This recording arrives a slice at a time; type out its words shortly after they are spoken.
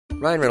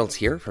Ryan Reynolds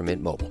here from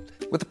Mint Mobile.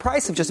 With the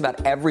price of just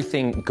about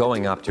everything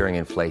going up during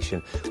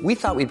inflation, we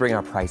thought we'd bring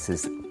our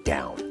prices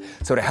down.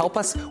 So to help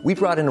us, we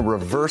brought in a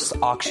reverse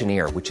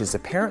auctioneer, which is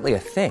apparently a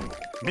thing.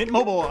 Mint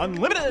Mobile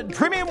Unlimited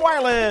Premium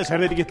Wireless. How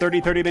to get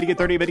 30, 30, bit to get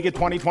 30, bit to get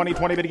 20, 20,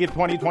 20, bit to get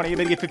 20, 20,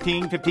 bit to get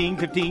 15, 15,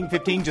 15,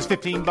 15, just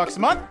 $15 a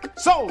month?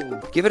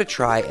 Sold! Give it a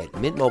try at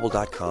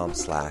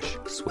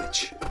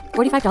mintmobile.com/switch.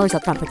 $45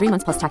 up front for 3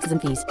 months plus taxes and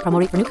fees. Promo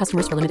rate for new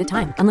customers for limited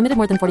time. Unlimited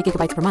more than 40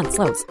 gigabytes per month.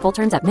 Slows full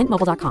terms at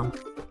mintmobile.com.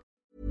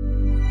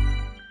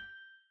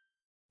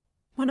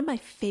 One of my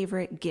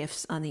favorite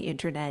GIFs on the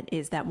internet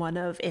is that one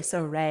of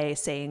Issa Rae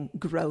saying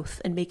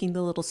growth and making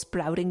the little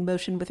sprouting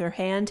motion with her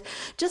hand.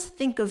 Just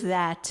think of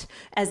that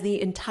as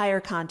the entire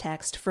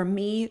context for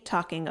me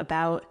talking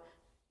about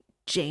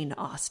Jane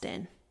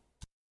Austen.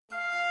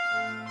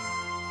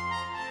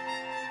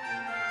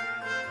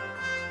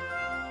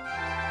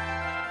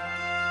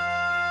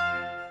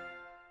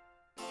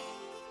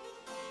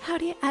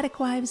 Howdy, Attic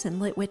Wives and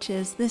Lit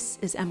Witches. This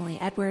is Emily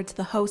Edwards,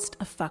 the host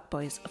of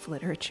Fuckboys of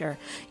Literature.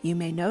 You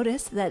may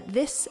notice that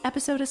this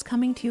episode is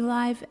coming to you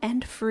live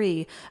and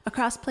free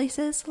across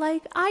places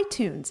like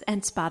iTunes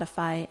and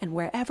Spotify and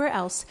wherever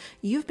else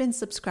you've been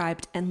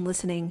subscribed and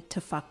listening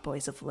to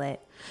Fuckboys of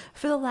Lit.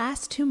 For the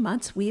last 2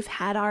 months, we've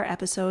had our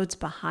episodes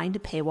behind a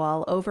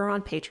paywall over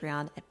on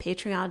Patreon at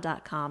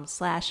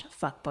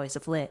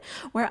patreon.com/fuckboysoflit,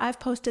 where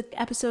I've posted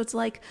episodes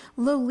like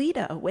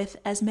Lolita with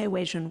Esme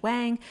Weijun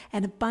Wang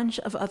and a bunch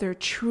of other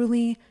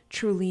truly,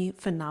 truly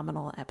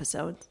phenomenal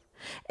episodes.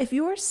 If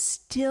you're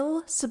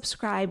still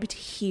subscribed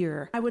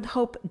here, I would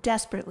hope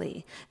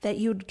desperately that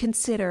you'd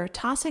consider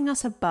tossing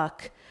us a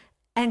buck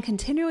and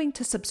continuing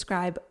to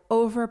subscribe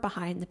over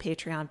behind the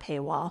Patreon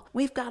paywall.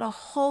 We've got a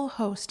whole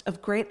host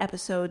of great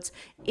episodes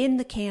in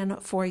the can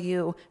for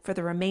you for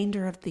the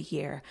remainder of the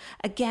year.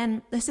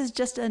 Again, this is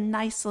just a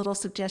nice little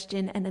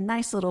suggestion and a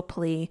nice little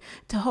plea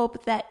to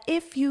hope that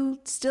if you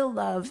still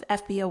love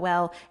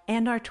FBOL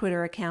and our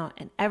Twitter account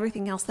and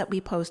everything else that we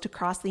post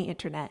across the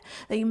internet,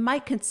 that you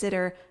might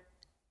consider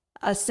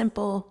a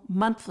simple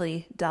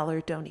monthly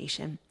dollar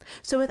donation.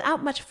 So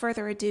without much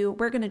further ado,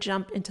 we're going to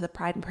jump into the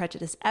Pride and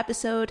Prejudice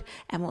episode,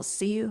 and we'll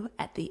see you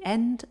at the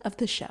end of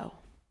the show.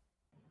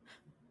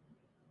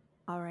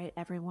 All right,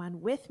 everyone.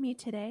 With me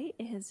today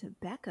is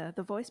Becca,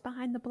 the voice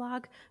behind the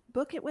blog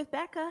Book It with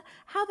Becca.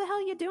 How the hell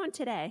are you doing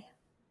today?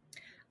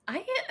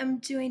 I am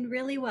doing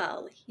really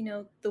well. You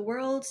know, the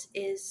world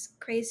is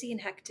crazy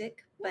and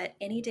hectic, but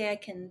any day I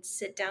can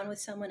sit down with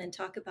someone and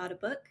talk about a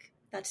book,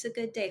 that's a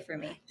good day for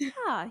me.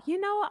 Yeah, you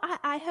know,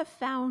 I have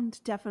found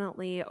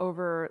definitely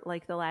over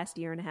like the last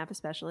year and a half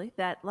especially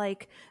that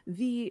like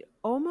the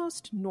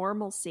almost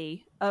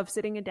normalcy of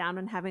sitting down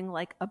and having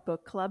like a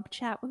book club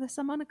chat with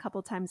someone a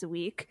couple times a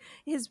week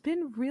has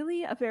been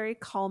really a very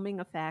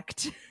calming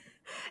effect.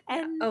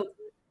 And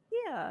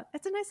yeah,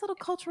 it's a nice little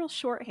cultural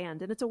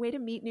shorthand, and it's a way to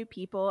meet new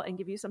people and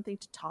give you something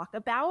to talk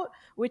about,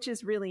 which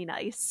is really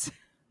nice.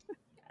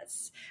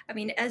 Yes. I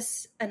mean,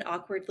 as an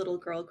awkward little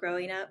girl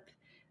growing up,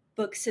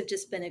 books have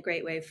just been a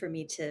great way for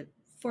me to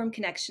form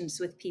connections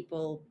with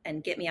people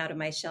and get me out of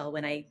my shell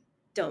when I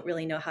don't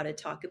really know how to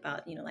talk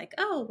about, you know, like,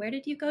 oh, where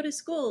did you go to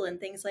school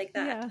and things like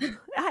that. Yeah,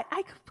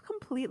 I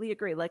completely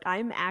agree. Like,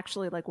 I'm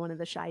actually like one of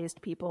the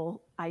shyest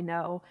people I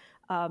know.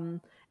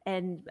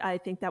 And I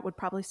think that would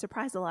probably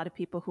surprise a lot of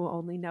people who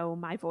only know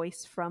my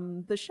voice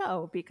from the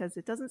show, because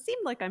it doesn't seem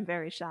like I'm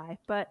very shy,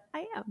 but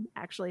I am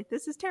actually.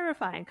 This is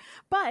terrifying,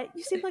 but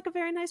you seem like a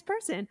very nice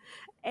person.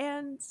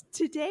 And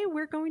today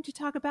we're going to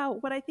talk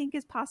about what I think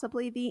is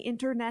possibly the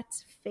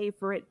internet's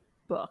favorite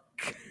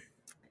book.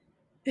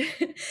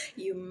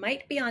 You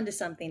might be onto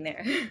something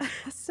there.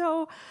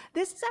 So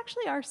this is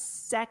actually our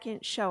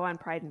second show on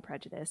Pride and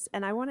Prejudice.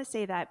 And I want to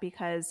say that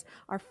because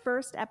our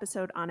first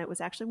episode on it was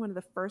actually one of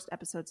the first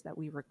episodes that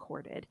we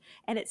recorded.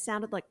 And it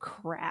sounded like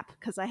crap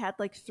because I had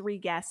like 3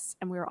 guests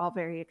and we were all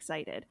very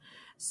excited.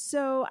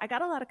 So I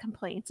got a lot of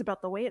complaints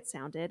about the way it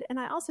sounded. And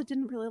I also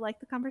didn't really like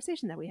the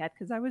conversation that we had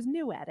because I was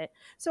new at it.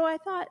 So I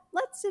thought,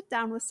 let's sit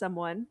down with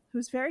someone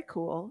who's very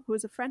cool, who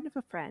is a friend of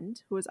a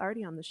friend, who was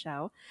already on the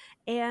show,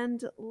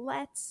 and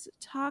let's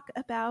talk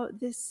about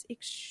this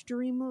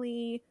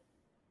extremely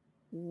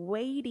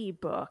weighty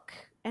book.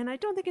 And I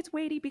don't think it's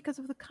weighty because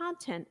of the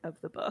content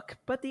of the book,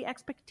 but the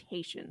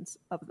expectations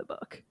of the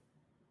book.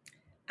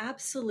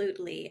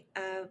 Absolutely.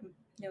 You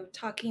know,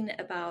 talking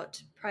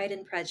about Pride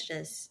and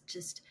Prejudice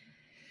just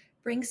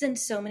brings in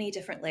so many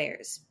different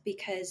layers,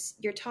 because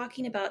you're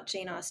talking about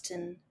Jane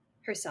Austen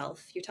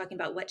herself. You're talking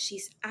about what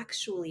she's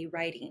actually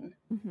writing.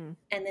 Mm-hmm.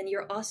 And then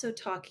you're also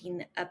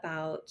talking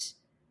about,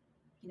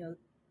 you know,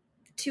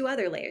 2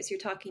 other layers. You're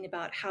talking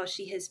about how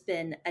she has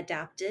been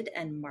adapted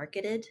and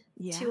marketed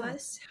to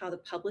us, how the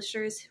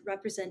publishers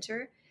represent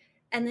her.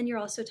 And then you're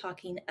also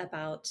talking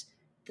about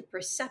the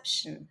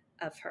perception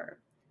of her,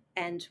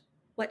 and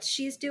what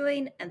she's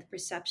doing and the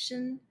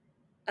perception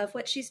of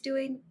what she's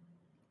doing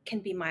can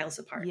be miles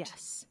apart.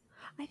 Yes.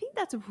 I think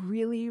that's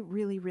really,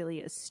 really,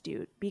 really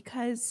astute,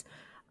 because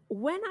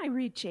when I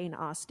read Jane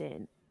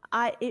Austen,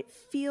 it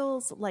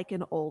feels like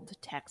an old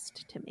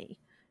text to me,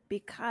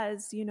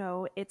 because, you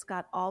know, it's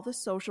got all the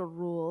social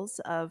rules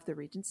of the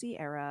Regency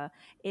era.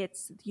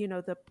 It's, you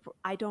know,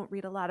 I don't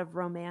read a lot of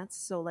romance.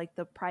 So like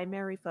the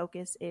primary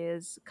focus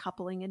is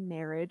coupling and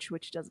marriage,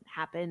 which doesn't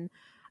happen.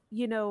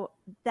 You know,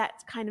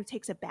 that kind of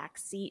takes a back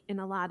seat in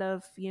a lot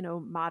of, you know,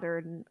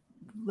 modern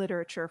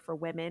literature for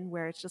women,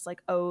 where it's just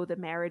like, oh, the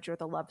marriage or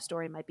the love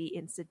story might be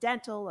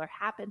incidental or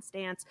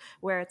happenstance,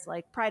 where it's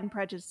like Pride and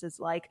Prejudice is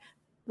like,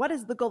 what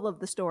is the goal of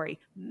the story?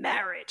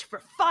 Marriage for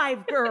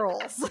 5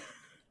 girls.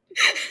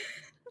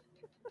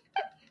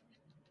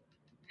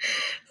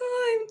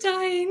 Oh, I'm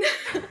dying.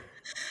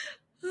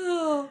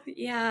 Oh,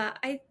 yeah.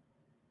 I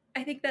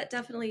think that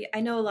definitely,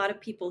 I know a lot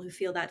of people who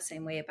feel that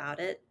same way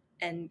about it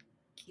and,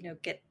 you know,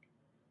 get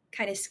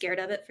kind of scared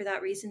of it for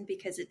that reason,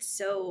 because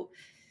it's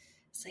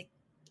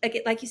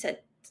like you said,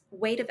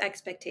 weight of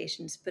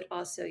expectations, but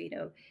also, you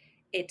know,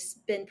 it's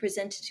been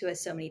presented to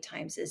us so many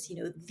times as, you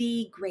know,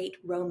 the great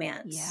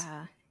romance.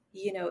 Yeah.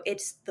 You know,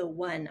 it's the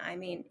one. I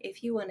mean,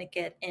 if you want to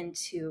get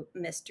into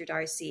Mr.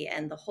 Darcy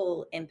and the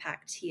whole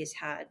impact he has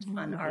had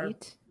on our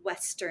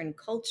Western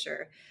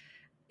culture,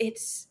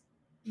 it's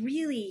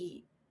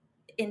really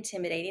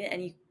intimidating.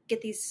 And you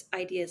get these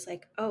ideas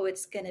like, oh,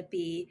 it's going to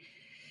be,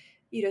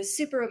 you know,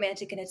 super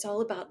romantic and it's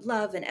all about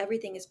love and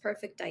everything is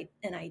perfect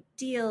and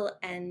ideal.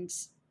 And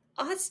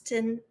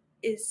Austen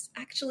is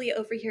actually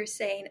over here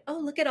saying, oh,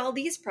 look at all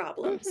these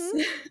problems. Mm-hmm.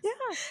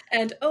 Yeah.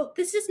 And, oh,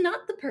 this is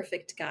not the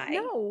perfect guy.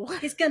 No.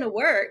 He's going to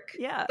work,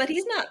 yeah, but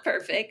he's not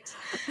perfect.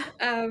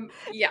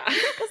 Yeah.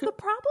 Because the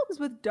problems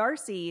with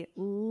Darcy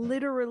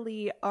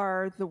literally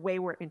are the way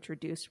we're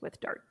introduced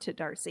to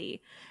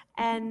Darcy.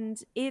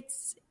 And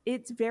it's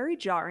very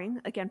jarring,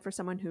 again, for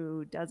someone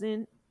who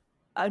doesn't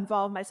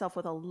involve myself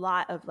with a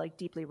lot of like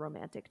deeply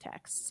romantic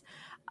texts.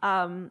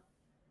 I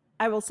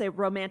will say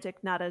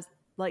romantic, not as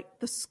like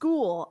the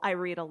school I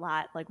read a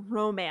lot, like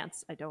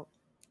romance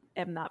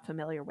am not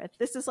familiar with.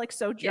 This is like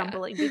so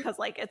jumbling because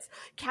like it's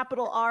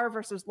capital R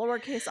versus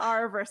lowercase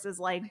r versus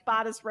like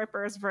bodice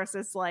rippers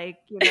versus like,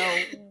 you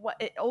know,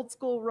 old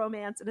school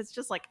romance. And it's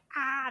just like,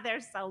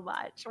 there's so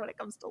much when it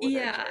comes to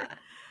literature. Yeah.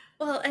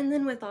 Well, and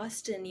then with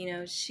Austen, you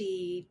know,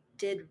 she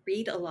did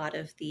read a lot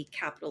of the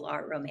capital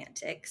R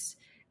romantics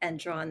and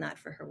draw on that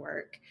for her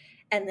work.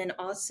 And then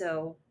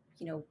also,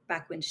 you know,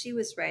 back when she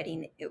was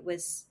writing, it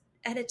was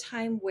at a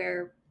time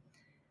where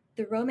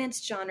the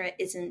romance genre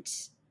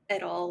isn't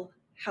at all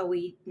how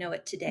we know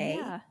it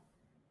today,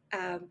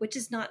 which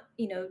is not,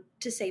 you know,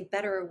 to say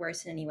better or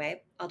worse in any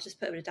way. I'll just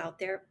put it out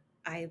there.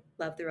 I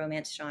love the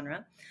romance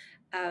genre.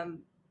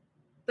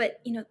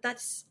 But, you know,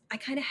 I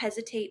kind of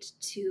hesitate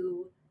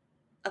to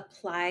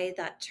apply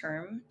that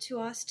term to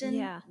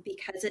Austen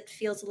because it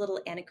feels a little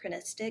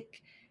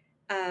anachronistic.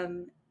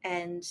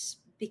 And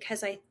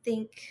because I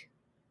think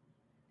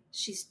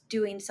she's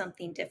doing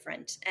something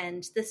different.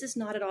 And this is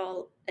not at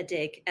all a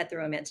dig at the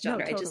romance genre.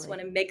 No, totally. I just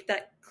want to make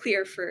that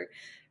clear for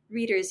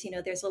readers. You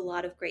know, there's a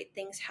lot of great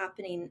things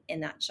happening in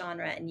that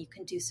genre, and you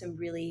can do some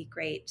really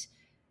great,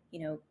 you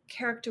know,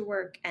 character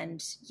work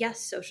and yes,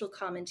 social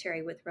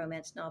commentary with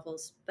romance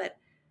novels. But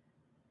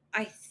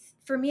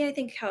for me, I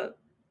think how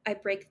I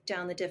break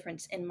down the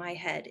difference in my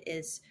head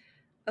is,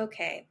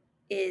 okay,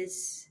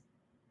 is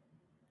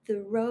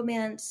the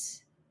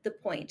romance the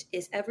point?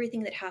 Is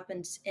everything that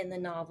happens in the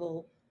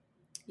novel,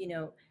 you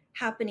know,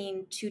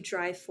 happening to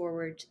drive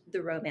forward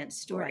the romance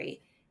story?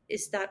 Right.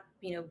 Is that,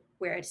 you know,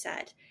 where it's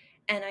at?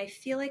 And I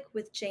feel like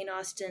with Jane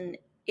Austen,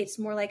 it's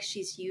more like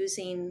she's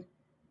using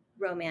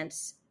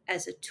romance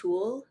as a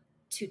tool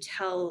to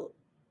tell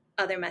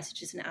other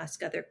messages and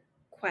ask other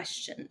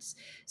questions.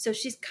 So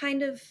she's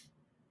kind of,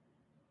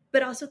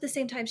 but also at the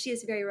same time, she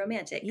is very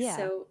romantic. Yeah.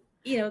 So,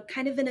 you know,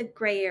 kind of in a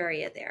gray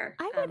area there.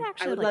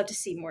 I would love to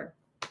see more.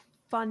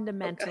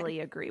 Fundamentally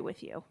agree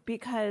with you,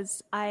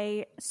 because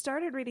I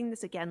started reading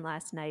this again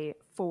last night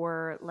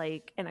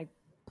and I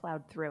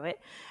plowed through it,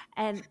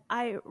 and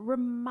I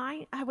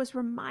was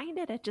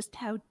reminded at just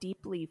how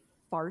deeply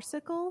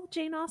farcical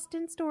Jane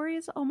Austen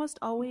stories almost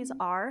always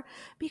are,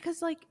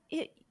 because like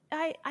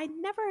I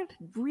never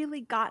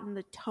really gotten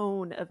the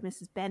tone of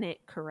Mrs.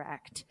 Bennet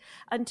correct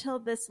until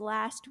this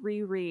last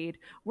reread,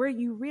 where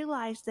you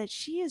realize that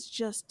she is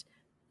just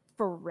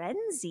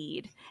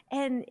frenzied,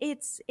 and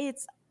it's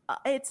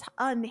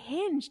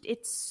unhinged.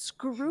 It's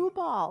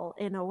screwball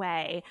in a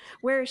way,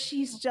 where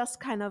she's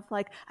just kind of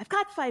like, I've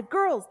got 5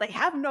 girls, they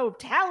have no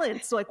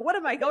talents, so like, what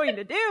am I going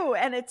to do?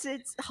 And it's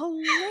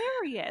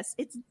hilarious.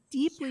 It's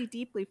deeply,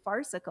 deeply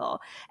farcical.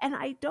 And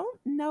I don't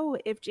know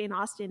if Jane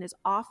Austen is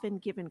often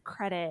given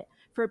credit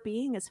for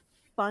being as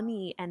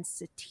funny and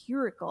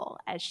satirical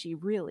as she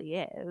really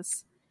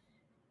is.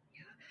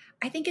 Yeah.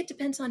 I think it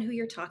depends on who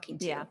you're talking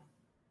to. Yeah.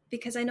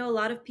 Because I know a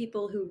lot of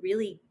people who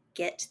really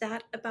get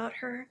that about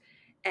her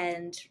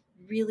and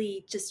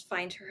really just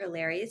find her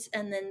hilarious.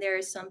 And then there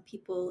are some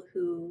people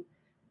who,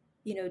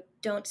 you know,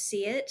 don't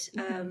see it,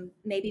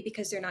 maybe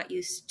because they're not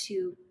used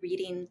to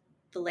reading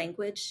the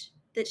language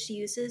that she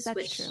uses,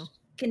 which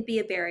can be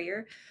a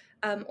barrier.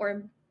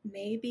 Or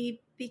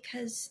maybe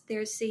because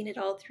they're seeing it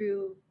all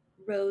through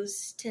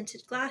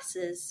rose-tinted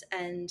glasses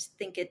and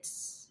think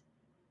it's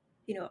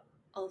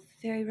all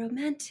very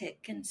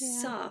romantic and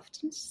soft.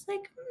 And it's just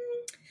like,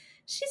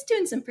 she's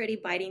doing some pretty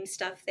biting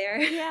stuff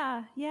there.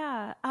 Yeah.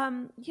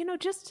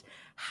 Just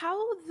how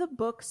the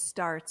book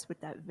starts with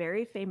that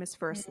very famous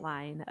first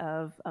line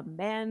of a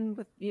man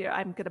with,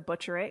 I'm going to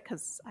butcher it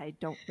because I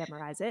don't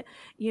memorize it.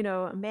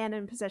 A man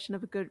in possession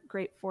of a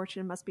great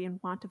fortune must be in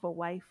want of a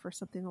wife, or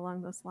something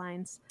along those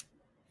lines.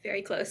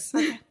 Very close.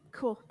 Okay,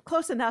 cool.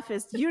 Close enough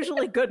is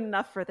usually good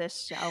enough for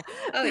this show.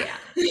 Oh,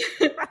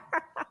 yeah.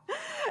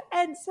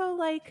 And so,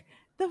 like,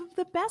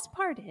 the best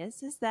part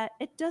is that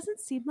it doesn't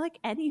seem like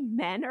any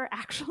men are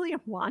actually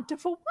in want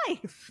of a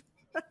wife.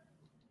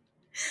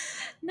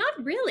 Not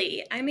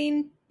really. I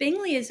mean,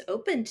 Bingley is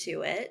open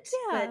to it,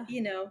 but,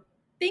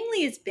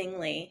 Bingley is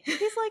Bingley.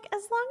 He's like,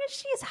 as long as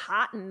she's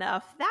hot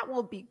enough, that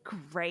will be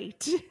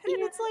great. And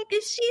it's like,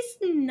 if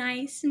she's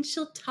nice and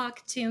she'll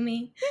talk to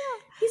me.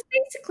 Yeah. He's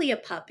basically a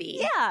puppy.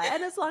 Yeah,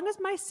 and as long as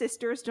my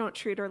sisters don't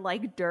treat her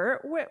like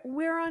dirt,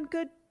 we're on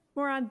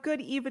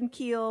good even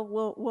keel.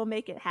 We'll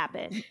make it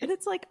happen. And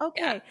it's like,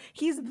 okay,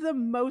 he's the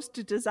most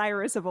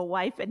desirous of a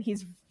wife, and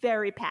he's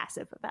very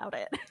passive about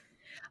it.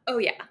 Oh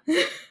yeah.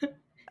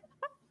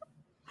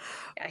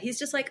 Yeah, he's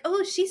just like,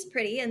 oh, she's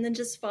pretty, and then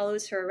just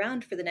follows her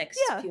around for the next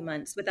few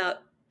months without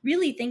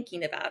really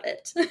thinking about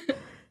it.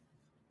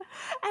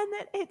 And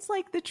then it's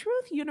like the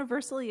truth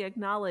universally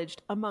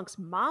acknowledged amongst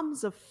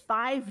moms of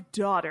 5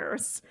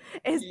 daughters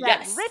is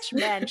that rich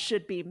men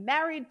should be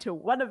married to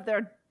one of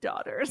their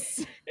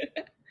daughters.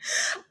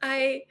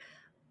 I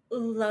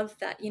love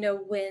that.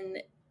 When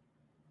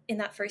in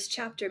that first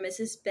chapter,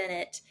 Mrs.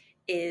 Bennet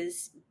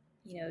is,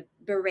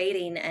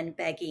 berating and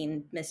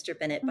begging Mr.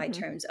 Bennet by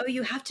terms. Oh,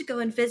 you have to go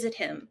and visit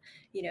him,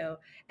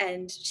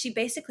 and she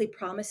basically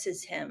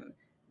promises him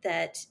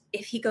that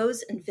if he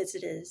goes and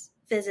visits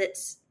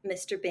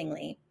Mr.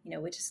 Bingley,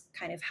 which is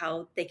kind of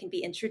how they can be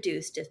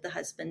introduced if the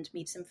husband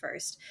meets him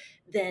first,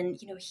 then,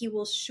 he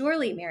will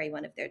surely marry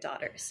one of their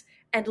daughters.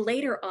 And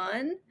later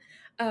on,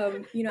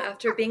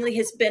 after Bingley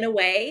has been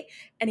away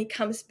and he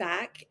comes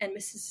back and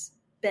Mrs.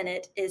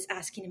 Bennet is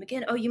asking him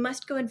again, oh, you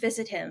must go and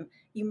visit him.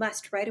 You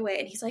must right away.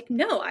 And he's like,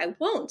 no, I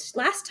won't.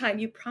 Last time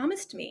you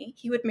promised me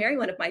he would marry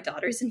one of my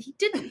daughters and he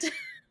didn't.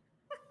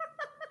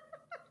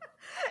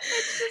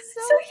 It's just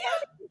so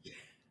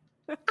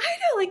yeah. I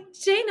know, like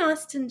Jane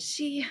Austen,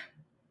 she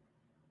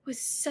was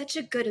such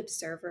a good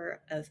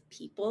observer of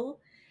people.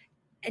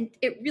 And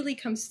it really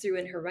comes through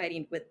in her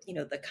writing with,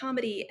 the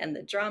comedy and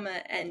the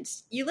drama. And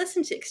you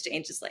listen to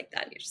exchanges like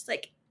that, and you're just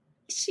like,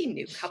 she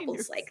knew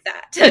couples like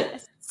that.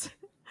 Yes.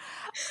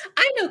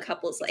 I know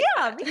couples like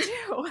that. Yeah, me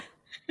too.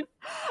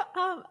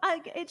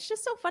 It's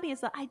just so funny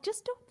is that I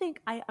just don't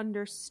think I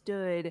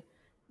understood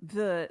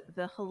the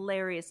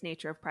hilarious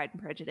nature of Pride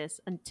and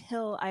Prejudice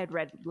until I had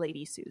read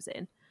Lady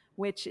Susan,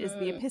 which is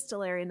the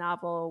epistolary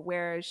novel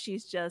where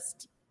she's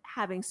just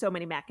having so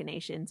many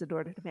machinations in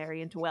order to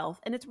marry into wealth.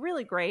 And it's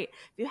really great.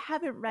 If you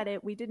haven't read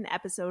it, we did an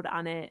episode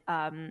on it,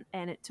 and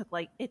it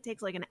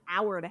takes like an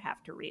hour and a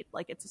half to read.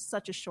 Like, it's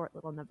such a short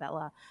little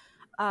novella.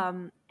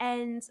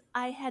 And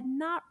I had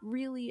not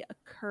really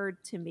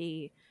occurred to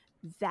me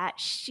that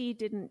she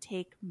didn't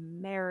take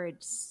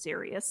marriage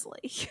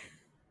seriously.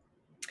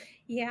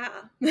 Yeah.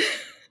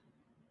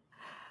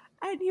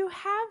 And you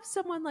have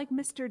someone like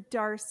Mr.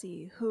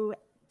 Darcy who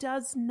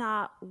does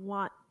not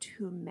want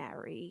to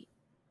marry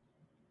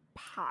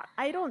Pot.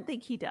 I don't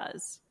think he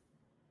does.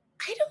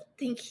 I don't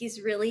think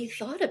he's really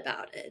thought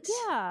about it.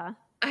 Yeah.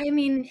 I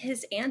mean,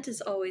 his aunt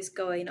is always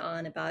going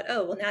on about,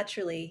 oh, well,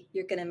 naturally,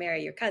 you're going to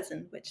marry your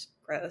cousin, which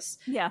gross.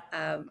 Yeah.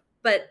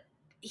 But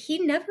he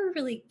never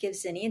really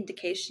gives any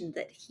indication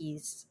that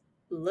he's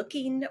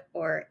looking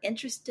or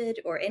interested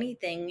or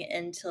anything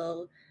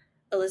until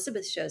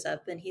Elizabeth shows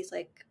up and he's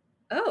like,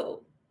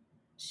 oh,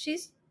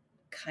 she's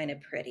kind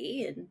of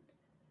pretty and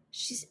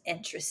she's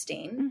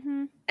interesting.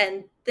 Mm-hmm.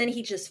 And then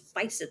he just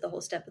fights it the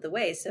whole step of the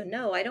way. So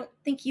no, I don't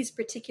think he's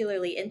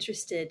particularly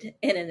interested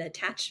in an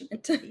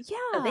attachment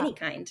of any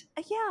kind.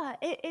 Yeah,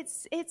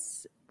 it's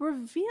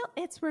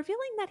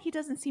revealing that he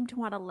doesn't seem to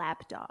want a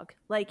lapdog.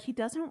 Like, he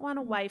doesn't want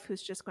a wife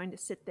who's just going to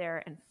sit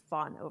there and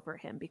fawn over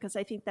him, because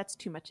I think that's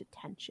too much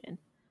attention.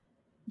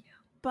 Yeah.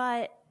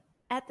 But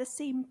at the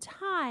same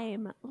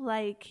time,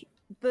 like,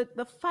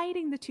 the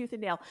fighting the tooth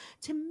and nail,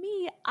 to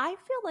me, I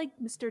feel like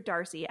Mr.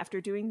 Darcy,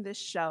 after doing this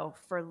show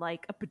for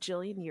like a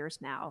bajillion years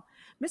now,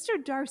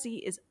 Mr. Darcy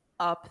is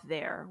up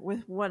there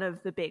with one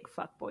of the big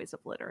fuckboys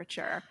of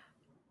literature.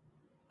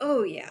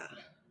 Oh yeah.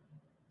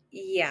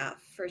 Yeah,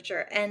 for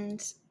sure.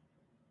 And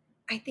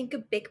I think a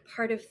big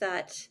part of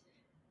that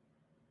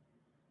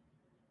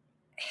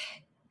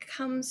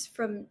comes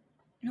from,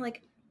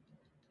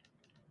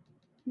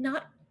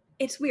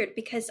 it's weird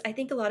because I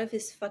think a lot of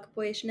his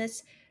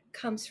fuckboyishness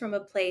comes from a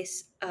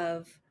place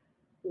of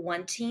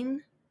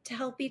wanting to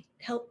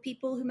help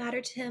people who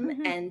matter to him,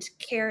 mm-hmm. and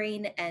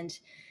caring, and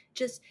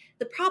just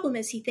the problem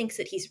is he thinks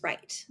that he's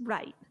right.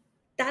 Right.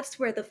 That's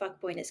where the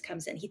fuckboyness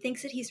comes in. He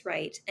thinks that he's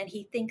right, and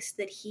he thinks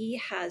that he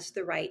has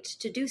the right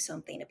to do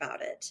something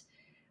about it.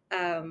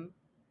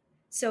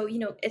 So,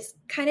 it's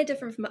kind of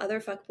different from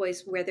other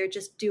fuckboys where they're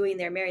just doing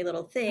their merry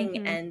little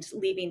thing and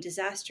leaving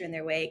disaster in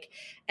their wake.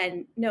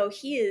 And no,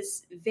 he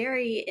is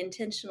very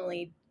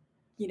intentionally,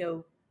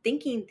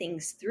 thinking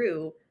things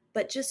through,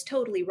 but just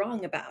totally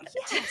wrong about it.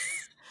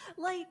 Yes.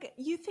 Like,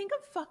 you think of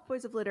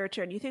fuckboys of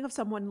literature and you think of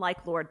someone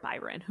like Lord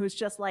Byron, who's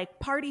just like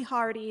party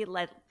hardy,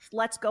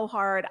 let's go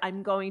hard.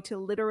 I'm going to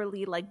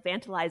literally like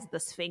vandalize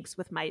the Sphinx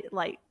with my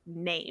like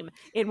name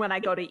when I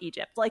go to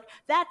Egypt. Like,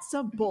 that's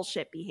some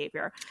bullshit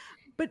behavior.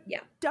 But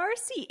yeah.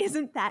 Darcy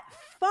isn't that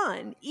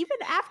fun. Even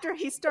after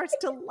he starts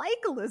to like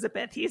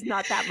Elizabeth, he's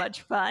not that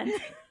much fun.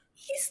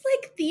 He's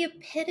like the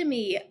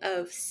epitome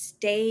of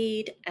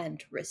staid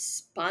and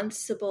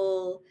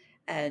responsible,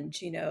 and,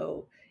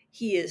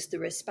 he is the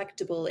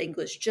respectable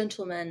English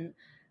gentleman.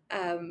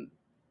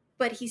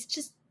 But he's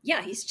just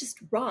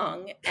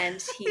wrong.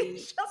 And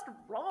he's just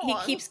wrong. He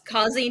keeps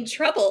causing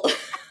trouble.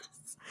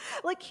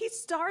 Like, he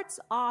starts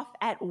off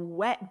at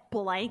wet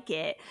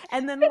blanket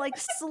and then like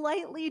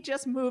slightly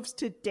just moves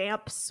to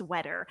damp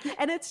sweater.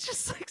 And it's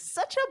just like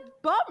such a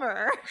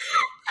bummer.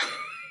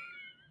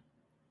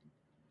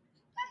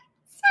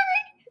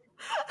 Sorry.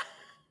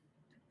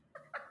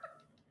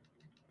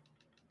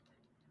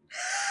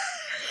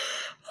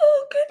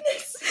 Oh,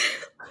 goodness.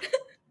 I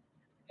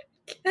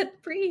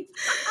can't breathe.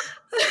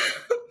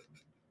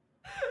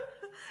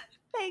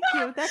 Thank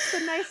you. That's the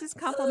nicest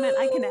compliment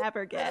I can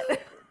ever get.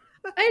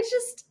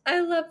 I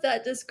love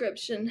that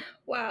description.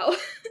 Wow.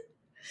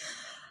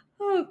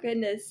 Oh,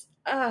 goodness.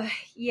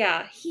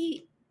 Yeah,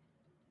 he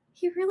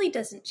really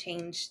doesn't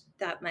change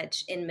that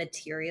much in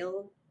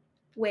material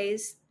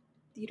ways,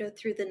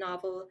 through the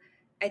novel.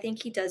 I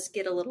think he does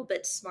get a little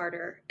bit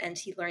smarter and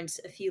he learns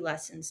a few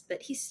lessons,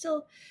 but he's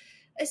still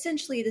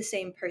essentially the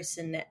same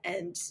person.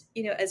 And,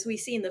 as we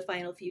see in the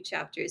final few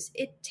chapters,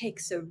 it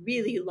takes a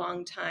really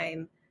long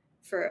time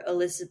for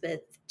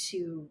Elizabeth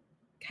to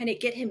kind of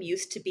get him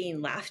used to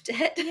being laughed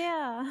at.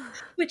 Yeah.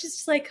 Which is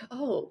just like,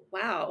 oh,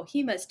 wow,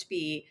 he must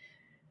be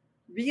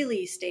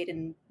really staid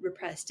and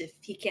repressed if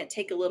he can't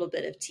take a little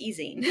bit of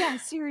teasing. Yeah,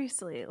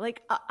 seriously.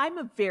 Like, I'm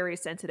a very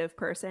sensitive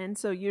person.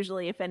 So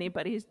usually if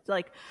anybody's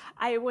like,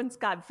 I once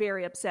got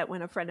very upset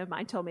when a friend of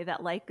mine told me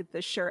that like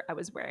the shirt I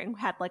was wearing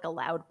had like a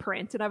loud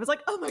print. And I was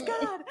like, oh my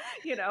God,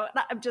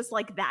 I'm just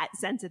like that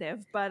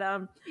sensitive. But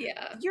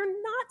yeah, you're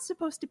not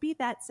supposed to be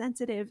that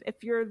sensitive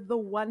if you're the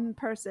one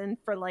person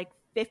for like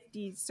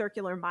 50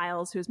 circular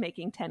miles who's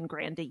making 10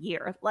 grand a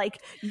year.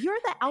 Like, you're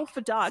the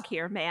alpha dog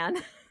here, man.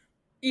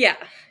 Yeah.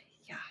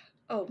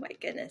 Oh my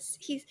goodness.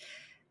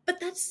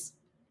 But that's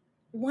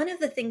one of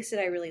the things that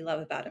I really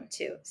love about him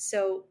too.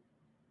 So,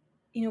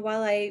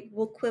 while I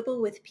will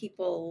quibble with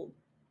people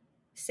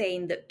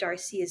saying that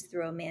Darcy is the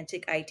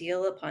romantic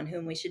ideal upon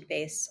whom we should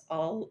base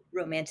all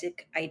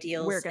romantic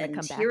ideals, we're going to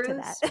come heroes,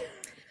 back to that.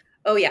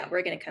 Oh yeah,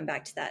 we're going to come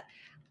back to that.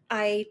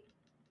 I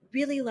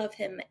really love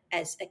him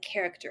as a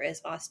character,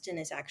 as Austen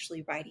is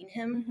actually writing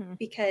him,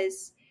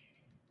 because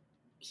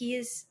he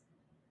is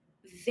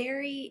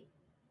very,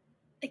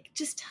 like,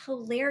 just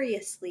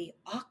hilariously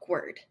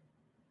awkward.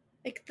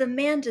 Like, the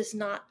man does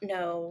not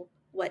know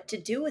what to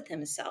do with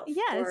himself.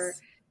 Yes. Or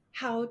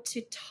how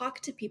to talk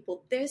to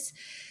people. There's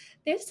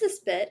this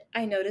bit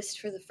I noticed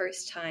for the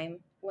first time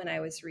when I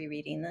was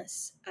rereading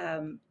this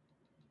the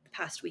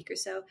past week or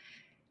so,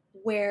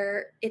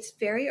 where it's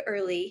very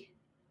early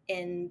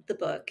in the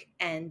book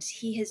and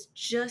he has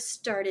just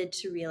started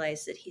to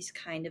realize that he's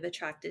kind of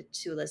attracted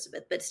to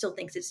Elizabeth, but still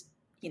thinks it's,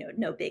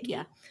 no biggie.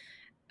 Yeah.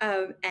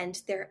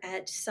 And they're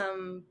at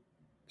some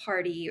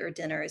party or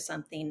dinner or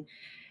something.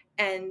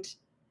 And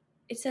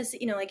it says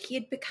that, like he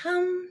had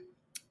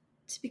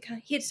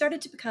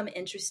started to become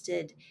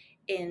interested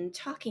in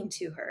talking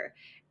to her.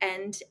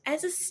 And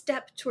as a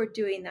step toward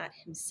doing that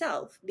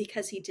himself,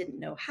 because he didn't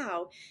know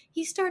how,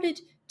 he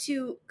started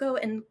to go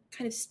and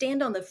kind of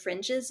stand on the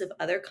fringes of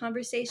other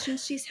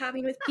conversations she's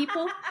having with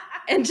people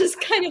and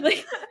just kind of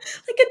like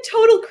a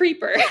total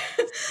creeper.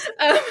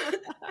 But,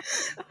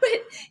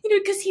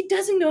 because he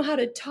doesn't know how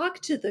to talk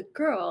to the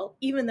girl,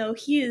 even though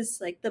he is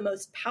like the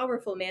most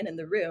powerful man in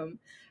the room.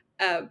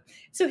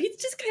 So he's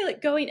just kind of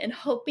like going and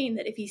hoping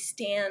that if he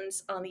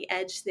stands on the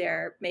edge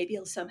there, maybe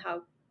he'll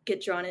somehow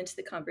get drawn into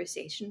the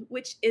conversation,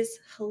 which is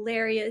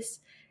hilarious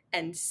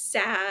and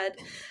sad,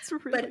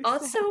 really but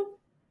also sad.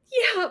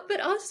 Yeah, but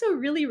also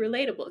really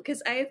relatable,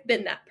 because I have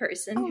been that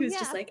person who's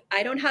just like,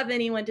 I don't have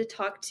anyone to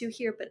talk to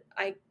here, but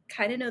I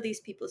kind of know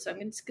these people, so I'm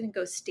just going to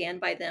go stand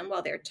by them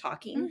while they're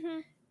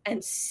talking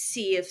and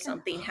see if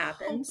something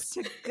happens.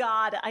 Hope to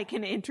God I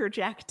can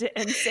interject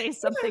and say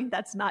something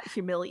that's not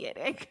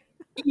humiliating.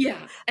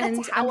 Yeah, and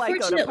that's how I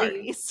go to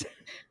parties.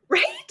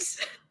 Right?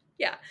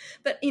 Yeah,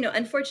 but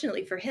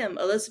unfortunately for him,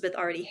 Elizabeth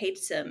already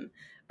hates him,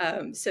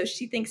 so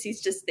she thinks he's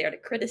just there to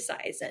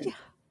criticize, and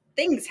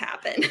things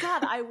happen.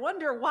 God, I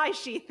wonder why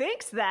she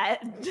thinks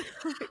that.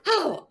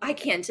 Oh, I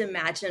can't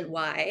imagine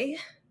why.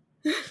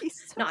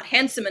 He's not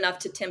handsome enough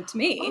to tempt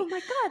me. Oh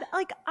my God.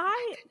 Like,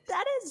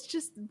 that is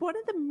just one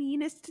of the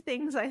meanest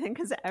things I think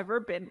has ever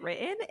been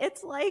written.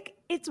 It's like,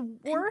 it's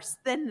worse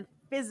than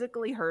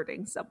physically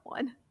hurting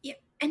someone. Yeah,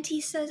 and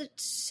he says it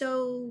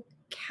so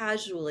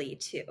casually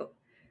too.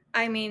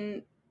 I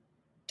mean,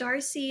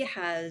 Darcy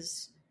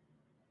has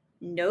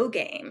no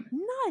game.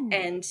 None.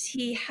 And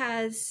he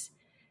has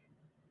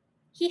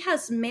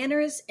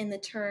manners in the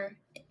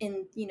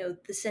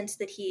sense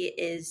that he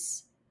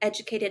is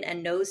educated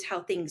and knows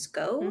how things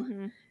go,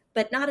 Mm-hmm.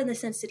 but not in the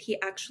sense that he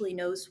actually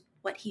knows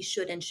what he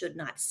should and should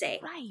not say.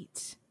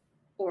 Right.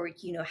 Or,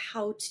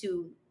 how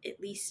to at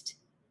least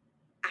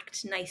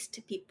act nice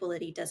to people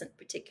that he doesn't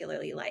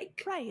particularly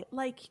like. Right.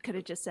 Like he could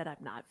have just said,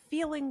 I'm not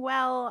feeling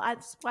well.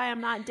 That's why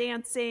I'm not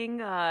dancing.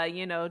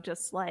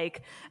 Just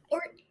like,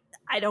 Or,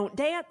 I don't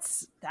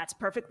dance. That's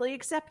perfectly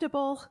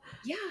acceptable.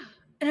 yeah.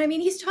 And I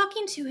mean, he's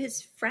talking to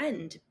his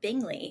friend,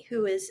 Bingley,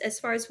 who is, as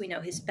far as we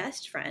know, his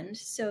best friend.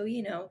 So,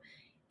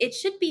 it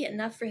should be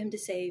enough for him to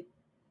say,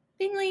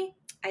 Bingley,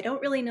 I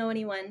don't really know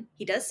anyone.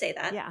 He does say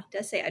that. Yeah. He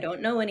does say, I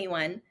don't know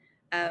anyone.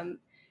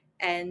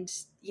 And,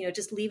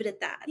 just leave it at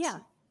that. Yeah.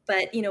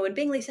 But, when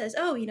Bingley says,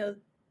 oh,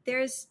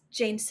 there's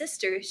Jane's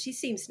sister. She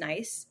seems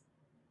nice.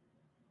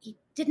 He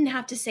didn't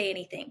have to say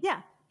anything.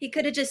 Yeah. He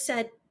could have just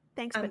said,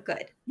 Thanks. I'm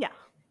good. Yeah.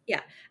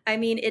 Yeah. I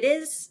mean, it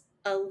is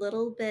a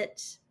little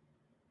bit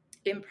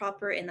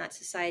improper in that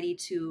society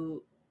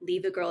to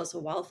leave a girl as a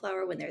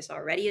wallflower when there's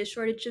already a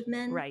shortage of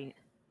men. Right.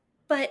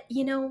 But,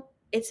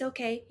 it's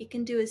okay. He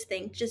can do his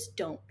thing. Just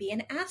don't be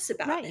an ass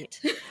about it.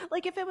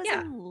 Like if it was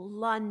in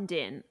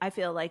London, I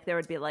feel like there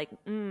would be like,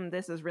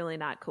 this is really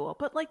not cool.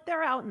 But like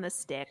they're out in the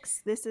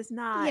sticks. This is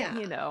not,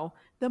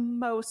 the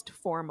most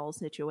formal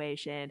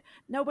situation.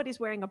 Nobody's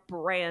wearing a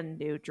brand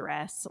new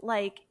dress.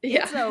 Like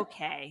it's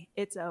okay.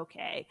 It's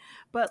okay.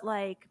 But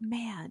like,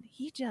 man,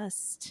 he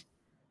just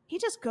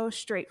goes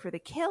straight for the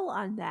kill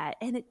on that.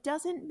 And it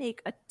doesn't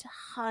make a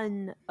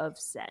ton of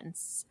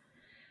sense.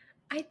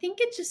 I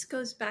think it just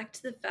goes back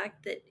to the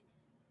fact that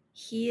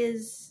he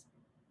is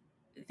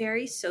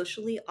very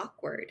socially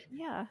awkward.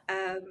 Yeah.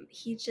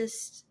 He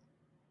does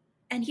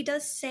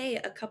say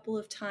a couple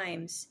of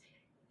times,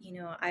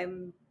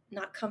 I'm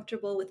not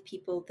comfortable with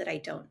people that I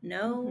don't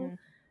know.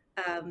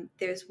 Mm-hmm.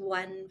 There's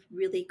one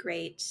really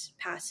great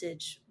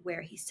passage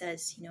where he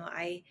says,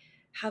 I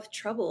have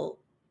trouble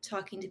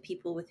talking to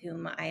people with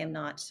whom I am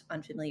not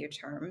on familiar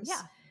terms.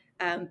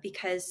 Yeah.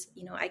 Because,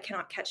 I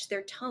cannot catch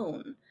their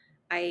tone.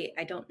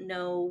 I don't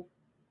know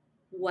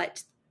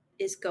what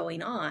is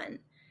going on.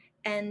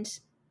 And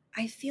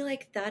I feel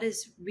like that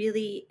is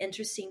really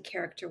interesting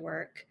character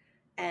work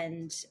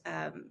and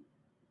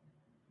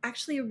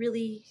actually a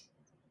really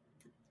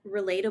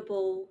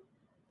relatable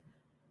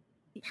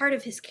part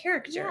of his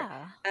character.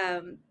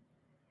 Yeah.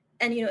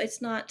 And,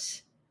 it's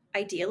not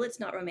ideal, it's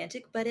not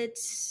romantic, but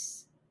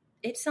it's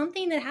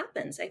something that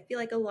happens. I feel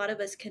like a lot of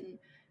us can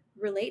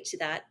relate to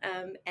that.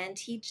 And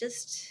he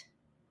just...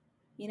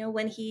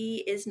 when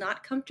he is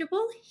not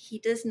comfortable, he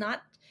does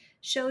not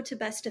show to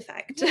best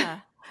effect. Yeah.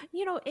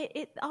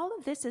 All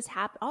of this is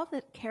all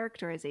the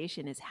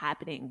characterization is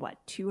happening,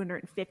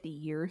 250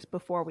 years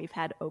before we've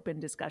had open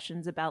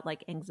discussions about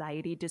like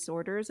anxiety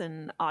disorders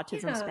and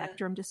autism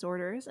spectrum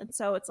disorders. And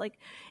so it's like,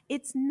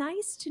 it's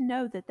nice to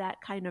know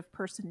that kind of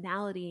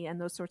personality and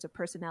those sorts of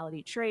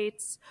personality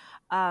traits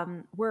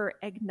were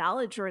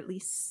acknowledged or at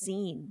least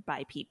seen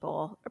by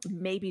people,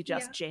 maybe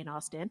just Jane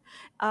Austen.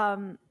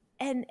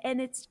 And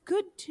it's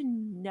good to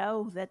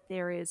know that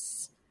there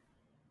is,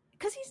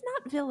 because he's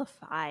not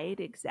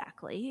vilified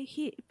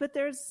exactly, but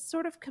there's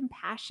sort of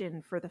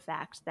compassion for the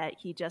fact that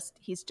he just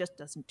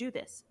doesn't do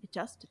this. It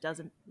just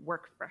doesn't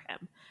work for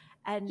him.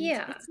 And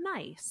it's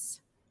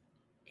nice.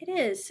 It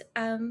is.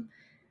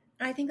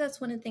 I think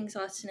that's one of the things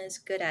Austen is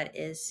good at,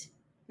 is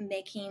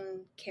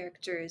making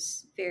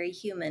characters very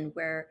human,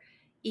 where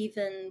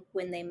even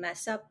when they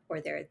mess up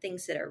or there are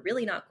things that are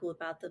really not cool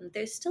about them,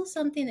 there's still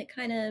something that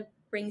kind of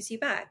brings you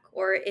back.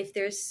 Or if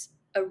there's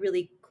a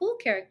really cool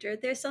character,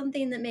 there's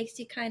something that makes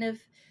you kind of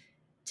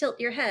tilt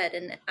your head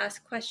and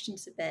ask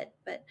questions a bit.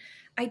 But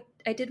I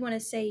did want to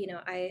say,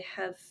 I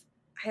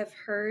have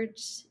heard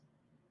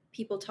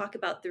people talk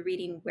about the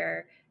reading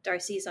where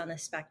Darcy's on the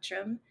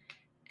spectrum,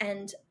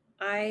 and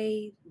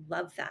I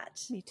love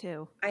that. Me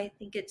too. I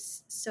think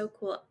it's so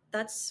cool.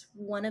 That's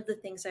one of the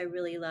things I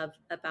really love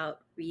about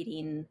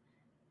reading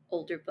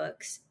older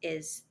books,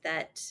 is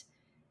that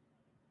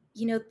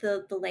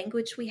the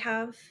language we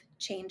have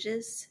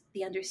changes,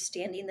 the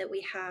understanding that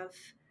we have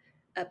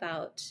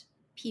about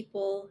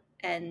people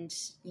and,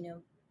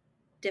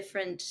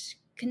 different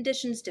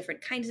conditions,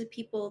 different kinds of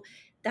people,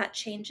 that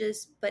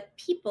changes, but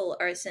people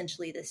are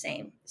essentially the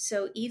same.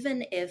 So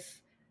even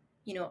if,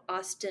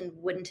 Austen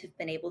wouldn't have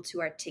been able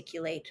to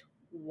articulate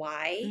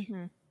why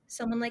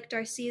someone like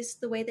Darcy is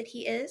the way that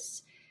he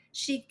is,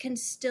 she can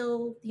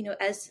still,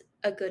 as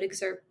a good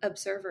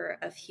observer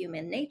of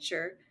human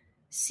nature,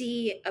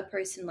 see a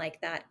person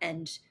like that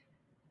and,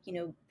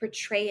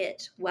 portray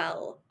it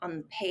well on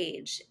the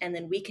page. And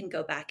then we can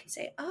go back and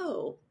say,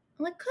 oh,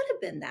 well, it could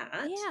have been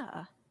that.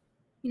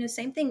 Yeah.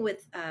 Same thing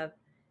with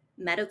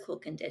medical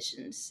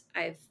conditions.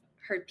 I've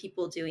heard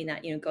people doing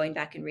that, going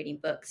back and reading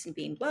books and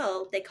being,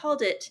 well, they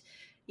called it,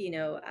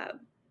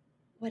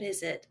 what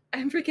is it?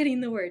 I'm forgetting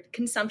the word,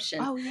 consumption.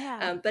 Oh,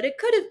 yeah. But it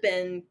could have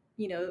been,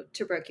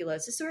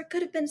 tuberculosis, or it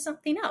could have been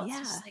something else. Yeah.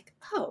 It's like,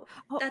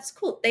 that's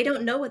cool. They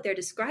don't know what they're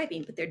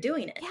describing, but they're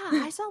doing it. Yeah,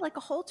 I saw like a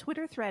whole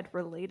Twitter thread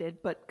related,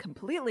 but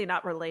completely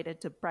not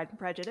related to Pride and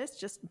Prejudice,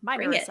 just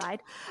minor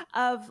aside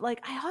of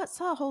like, I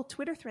saw a whole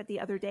Twitter thread the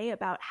other day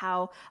about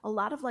how a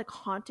lot of like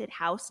haunted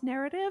house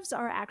narratives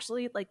are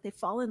actually like they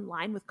fall in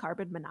line with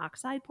carbon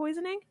monoxide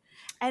poisoning.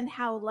 And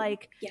how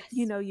like,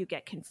 you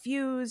get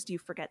confused, you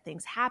forget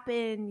things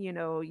happen,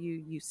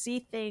 you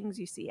see things,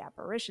 you see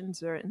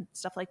apparitions and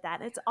stuff like that.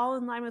 And it's all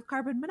in line with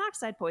carbon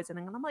monoxide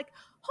poisoning. And I'm like,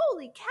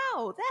 holy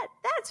cow,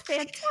 that's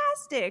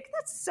fantastic.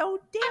 That's so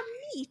damn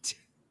neat.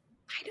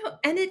 I know.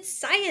 And it's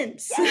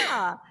science.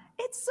 Yeah,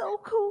 it's so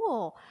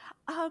cool.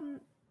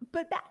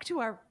 But back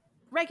to our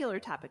regular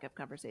topic of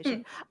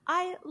conversation.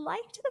 I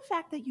liked the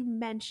fact that you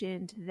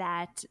mentioned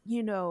that,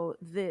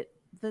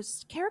 the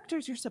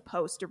characters you're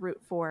supposed to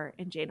root for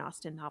in Jane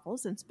Austen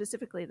novels, and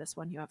specifically this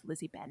one, you have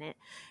Lizzie Bennet,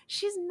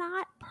 she's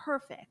not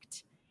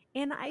perfect.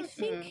 And I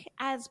think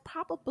as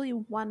probably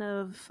one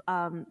of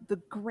the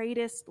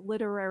greatest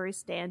literary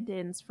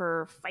stand-ins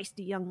for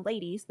feisty young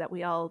ladies that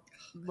we all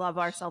love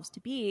ourselves to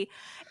be,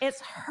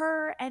 it's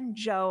her and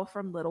Jo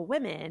from Little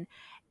Women.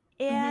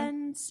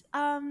 And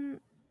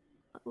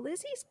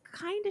Lizzie's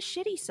kind of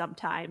shitty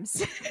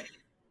sometimes.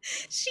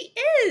 She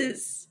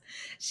is.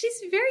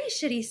 She's very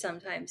shitty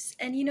sometimes.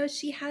 And,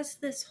 she has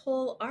this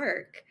whole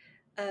arc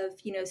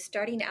of,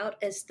 starting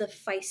out as the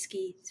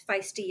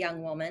feisty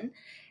young woman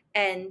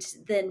and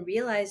then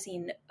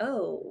realizing,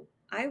 oh,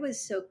 I was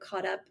so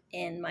caught up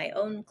in my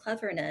own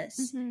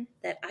cleverness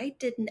that I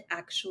didn't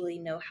actually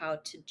know how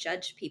to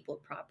judge people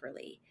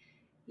properly.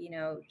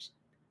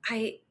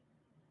 Like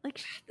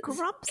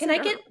grumps. Can I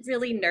get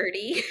really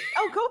nerdy?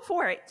 Oh, go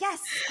for it.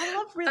 Yes. I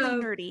love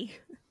really nerdy.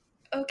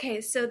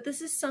 Okay, so this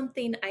is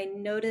something I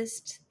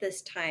noticed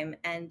this time,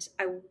 and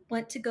I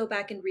want to go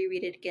back and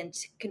reread it again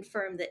to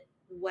confirm that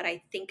what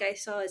I think I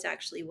saw is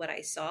actually what I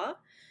saw.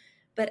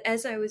 But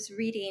as I was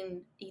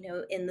reading,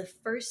 in the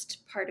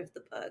first part of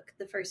the book,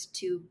 the first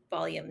 2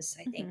 volumes,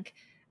 I think,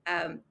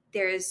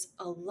 there's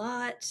a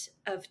lot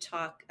of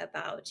talk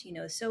about,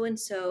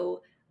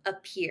 so-and-so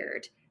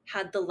appeared,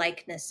 had the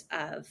likeness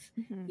of,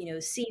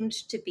 seemed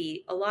to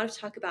be a lot of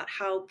talk about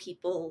how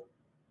people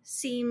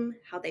seem,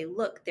 how they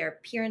look, their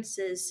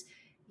appearances,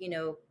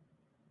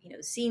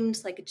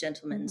 seemed like a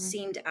gentleman,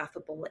 seemed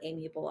affable,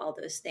 amiable, all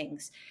those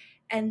things.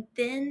 And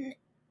then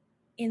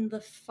in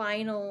the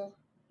final,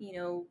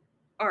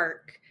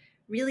 arc,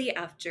 really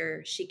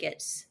after she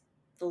gets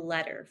the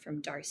letter from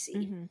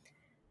Darcy,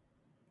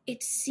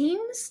 it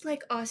seems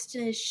like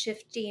Austen is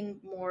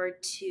shifting more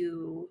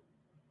to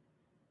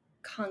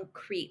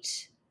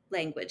concrete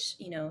language.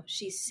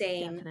 She's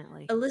saying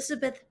Definitely.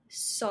 Elizabeth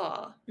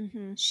saw,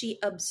 she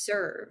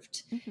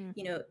observed,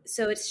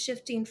 so it's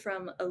shifting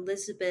from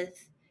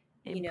Elizabeth,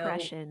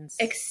 impressions.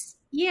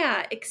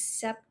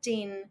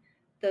 Accepting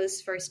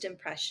those first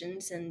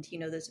impressions and,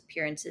 those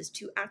appearances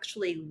to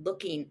actually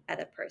looking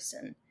at a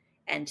person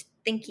and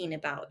thinking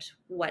about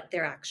what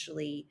they're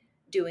actually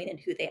doing and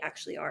who they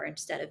actually are,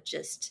 instead of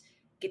just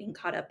getting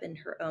caught up in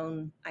her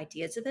own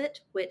ideas of it,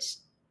 which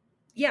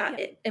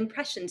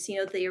impressions,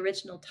 the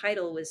original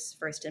title was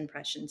First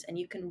Impressions, and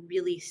you can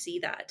really see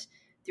that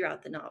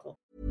throughout the novel.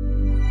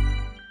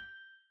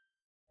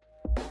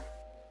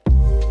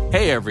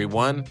 Hey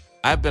everyone,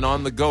 I've been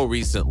on the go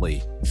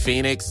recently.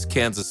 Phoenix,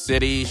 Kansas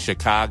City,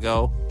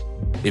 Chicago.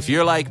 If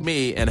you're like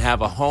me and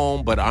have a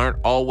home but aren't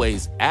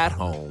always at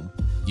home,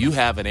 you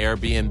have an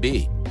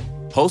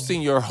Airbnb.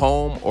 Hosting your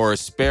home or a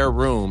spare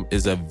room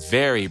is a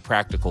very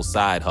practical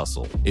side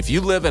hustle. If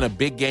you live in a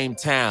big game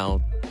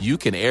town, you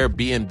can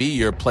Airbnb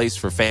your place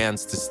for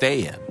fans to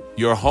stay in.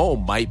 Your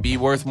home might be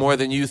worth more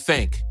than you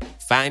think.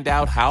 Find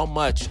out how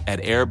much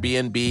at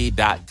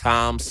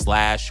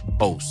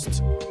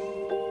airbnb.com/host.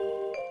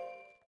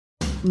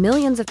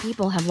 Millions of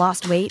people have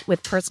lost weight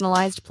with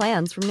personalized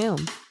plans from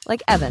Noom.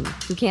 Like Evan,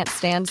 who can't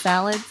stand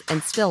salads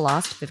and still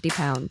lost 50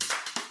 pounds.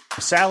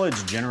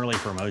 Salads generally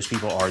for most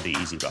people are the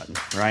easy button,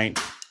 right?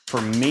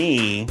 For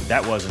me,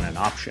 that wasn't an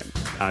option.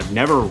 I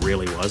never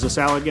really was a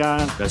salad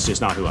guy. That's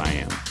just not who I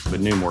am. But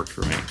Noom worked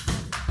for me.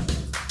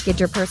 Get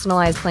your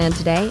personalized plan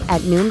today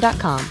at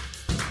Noom.com.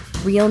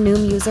 Real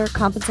Noom user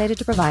compensated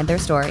to provide their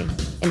story.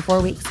 In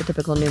 4 weeks, the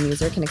typical Noom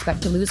user can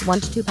expect to lose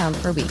 1 to 2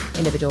 pounds per week.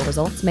 Individual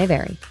results may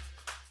vary.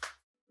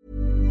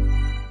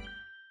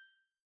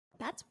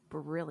 That's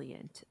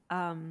brilliant.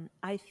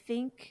 I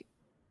think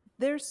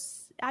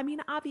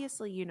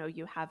obviously,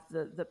 you have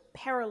the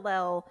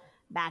parallel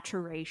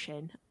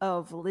maturation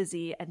of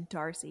Lizzie and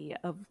Darcy,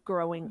 of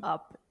growing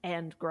up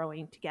and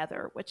growing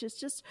together, which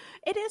is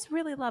it is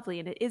really lovely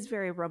and it is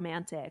very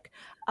romantic.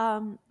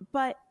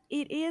 But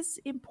it is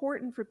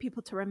important for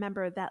people to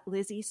remember that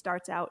Lizzie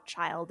starts out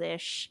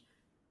childish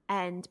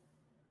and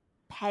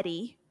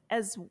petty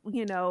as,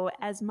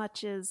 as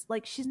much as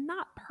like she's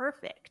not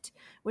perfect,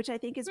 which I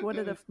think is one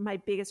of my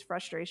biggest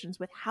frustrations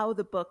with how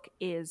the book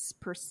is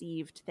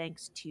perceived,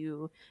 thanks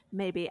to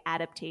maybe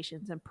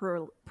adaptations and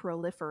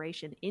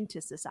proliferation into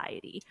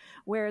society.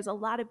 Whereas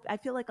I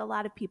feel like a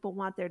lot of people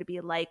want there to be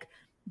like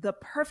the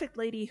perfect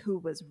lady who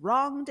was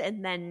wronged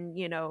and then,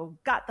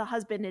 got the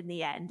husband in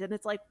the end. And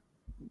it's like,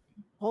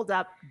 hold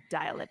up,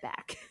 dial it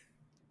back.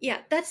 Yeah,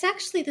 that's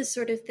actually the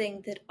sort of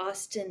thing that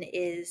Austen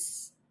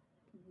is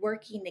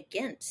working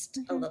against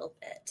a little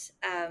bit.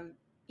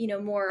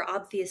 More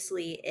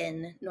obviously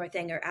in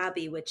Northanger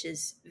Abbey, which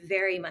is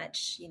very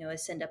much, a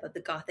send up of the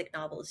Gothic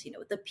novels,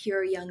 the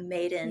pure young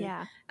maiden.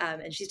 Yeah.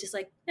 And she's just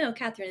like, no,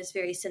 Catherine is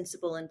very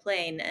sensible and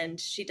plain, and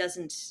she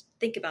doesn't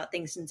think about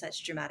things in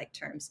such dramatic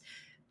terms.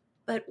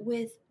 But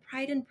with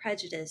Pride and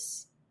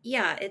Prejudice,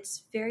 yeah,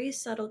 it's very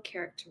subtle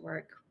character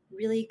work,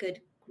 really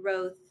good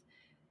growth,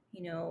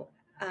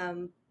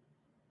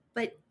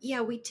 but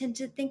yeah, we tend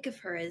to think of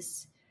her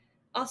as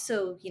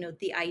also,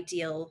 the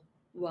ideal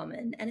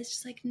woman. And it's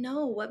just like,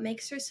 no, what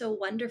makes her so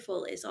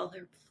wonderful is all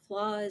her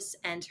flaws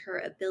and her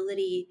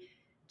ability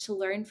to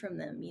learn from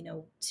them,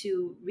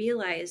 to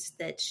realize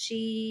that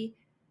she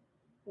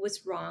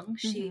was wrong.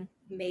 She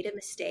made a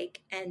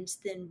mistake, and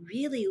then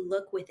really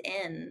look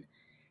within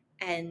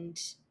and,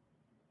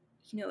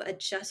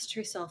 adjust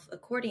herself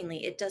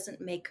accordingly. It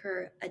doesn't make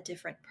her a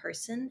different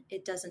person.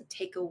 It doesn't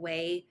take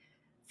away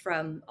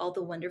from all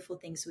the wonderful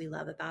things we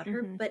love about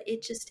her, but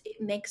it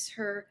makes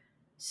her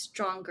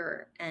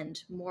stronger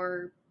and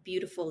more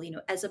beautiful,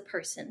 as a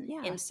person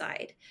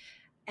inside.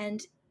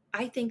 And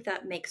I think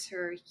that makes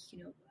her,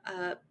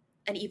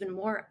 an even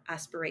more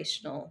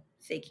aspirational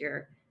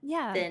figure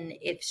than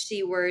if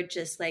she were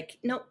just like,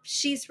 nope,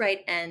 she's right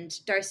and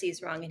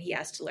Darcy's wrong and he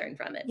has to learn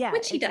from it,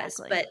 which he does,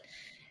 but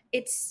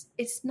it's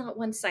not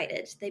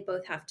one-sided. They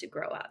both have to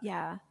grow up.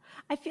 Yeah.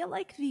 I feel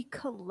like the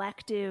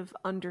collective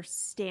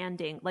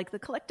understanding, like the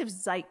collective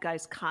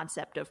zeitgeist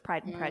concept of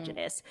Pride and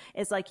Prejudice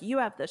is like, you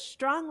have the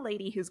strong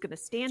lady who's going to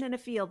stand in a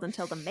field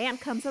until the man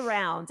comes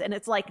around. And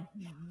it's like,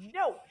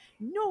 no,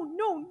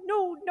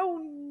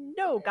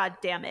 God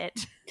damn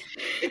it.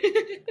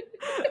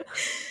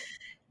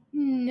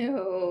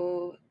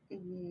 No.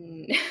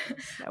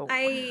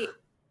 I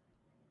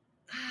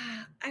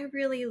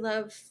really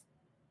love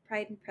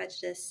Pride and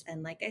Prejudice,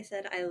 and like I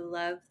said, I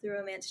love the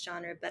romance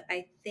genre, but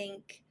I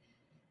think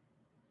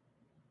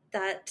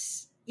that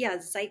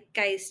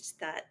zeitgeist,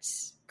 that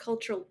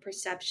cultural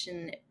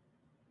perception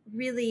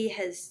really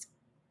has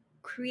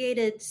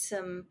created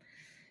some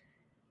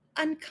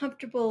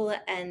uncomfortable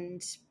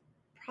and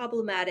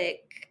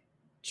problematic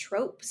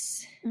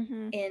tropes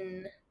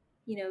in,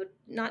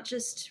 not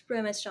just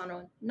romance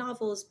genre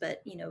novels,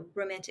 but,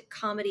 romantic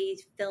comedy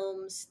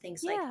films,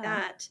 things like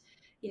that,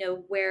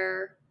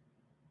 where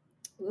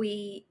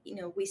we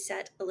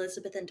set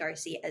Elizabeth and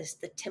Darcy as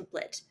the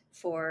template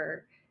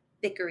for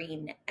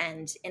bickering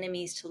and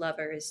enemies to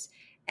lovers.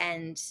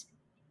 And,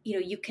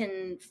 you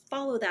can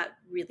follow that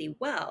really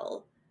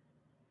well,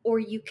 or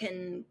you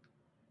can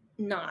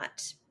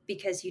not,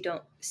 because you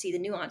don't see the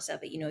nuance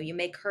of it. You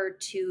make her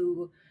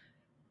too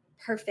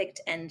perfect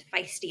and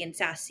feisty and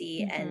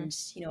sassy and,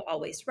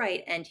 always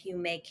right. And you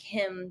make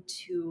him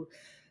too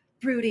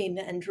brooding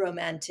and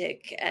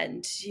romantic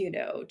and,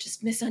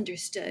 just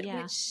misunderstood,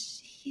 which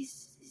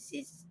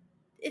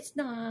it's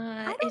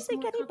not. I don't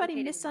think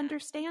anybody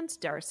misunderstands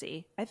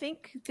Darcy. I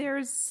think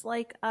there's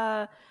like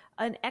an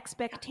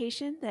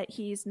expectation that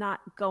he's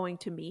not going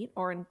to meet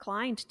or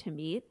inclined to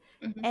meet.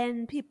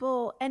 And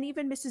people, and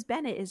even Mrs.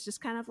 Bennet is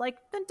just kind of like,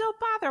 then don't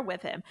bother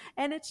with him.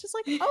 And it's just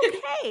like,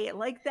 okay,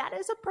 like that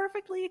is a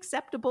perfectly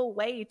acceptable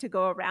way to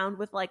go around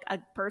with like a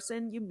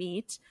person you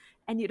meet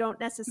and you don't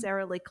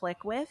necessarily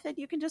click with. And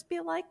you can just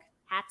be like,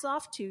 hats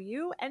off to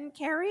you and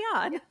carry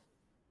on.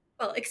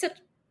 Well,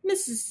 except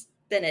Mrs.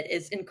 Bennet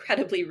is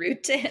incredibly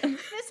rude to him.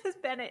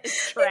 Mrs. Bennet is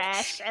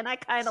trash, and I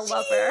kind of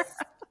love her.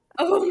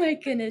 Oh my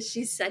goodness,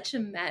 she's such a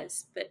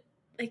mess. But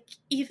like,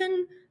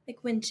 even like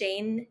when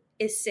Jane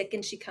is sick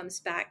and she comes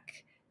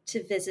back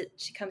to visit,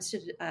 she comes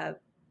to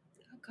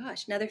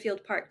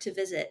Netherfield Park to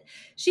visit,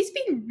 she's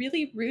being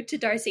really rude to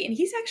Darcy, and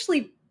he's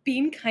actually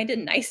being kind of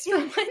nice for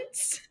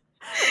once.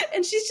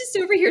 And she's just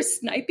over here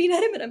sniping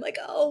at him, and I'm like,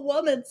 oh,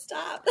 woman,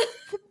 stop.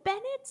 The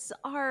Bennets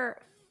are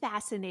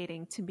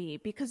fascinating to me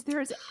because there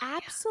is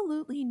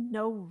absolutely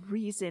no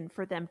reason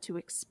for them to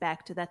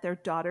expect that their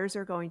daughters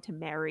are going to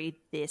marry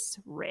this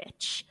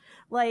rich.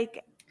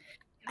 Like,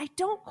 I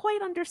don't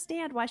quite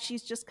understand why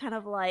she's just kind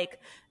of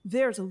like,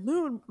 there's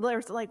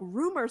like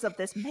rumors of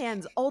this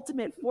man's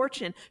ultimate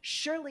fortune.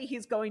 Surely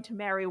he's going to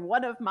marry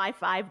one of my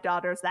 5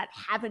 daughters that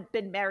haven't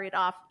been married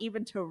off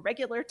even to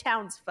regular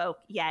townsfolk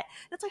yet.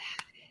 And it's like,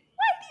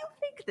 why do you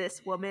think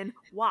this, woman?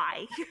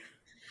 Why?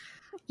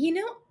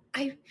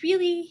 I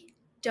really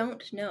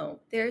don't know.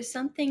 There are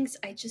some things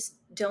I just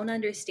don't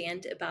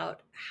understand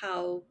about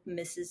how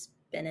Mrs.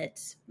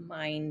 Bennet's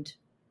mind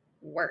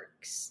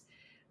works.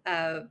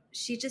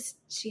 She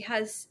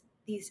has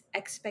these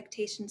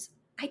expectations.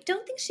 I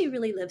don't think she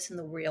really lives in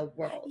the real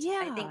world.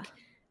 Yeah. I think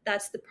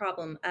that's the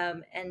problem.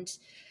 And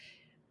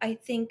I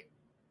think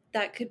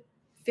that could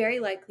very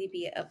likely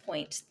be a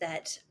point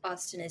that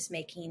Austen is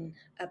making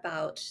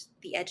about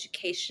the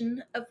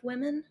education of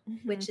women,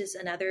 which is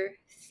another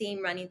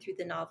theme running through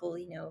the novel,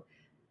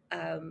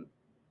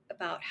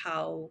 about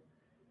how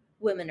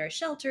women are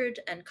sheltered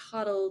and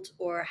coddled,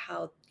 or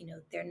how,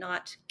 they're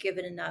not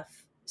given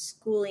enough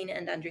schooling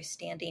and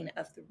understanding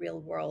of the real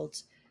world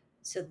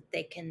so that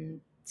they can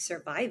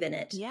survive in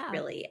it,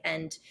 really.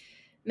 And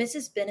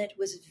Mrs. Bennet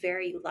was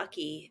very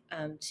lucky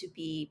to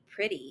be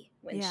pretty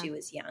when she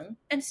was young,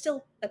 and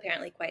still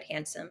apparently quite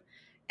handsome,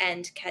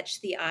 and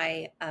catch the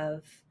eye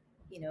of,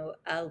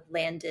 a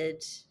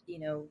landed,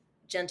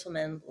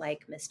 gentleman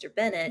like Mr.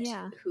 Bennet,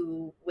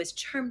 who was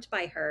charmed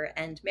by her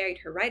and married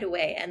her right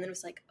away, and then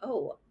was like,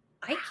 oh,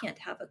 I can't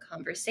have a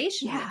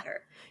conversation with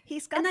her.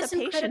 He's got the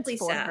patience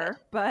for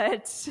her,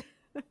 but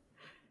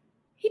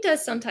he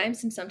does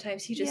sometimes, and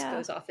sometimes he just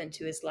goes off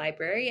into his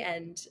library.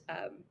 And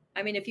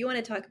if you want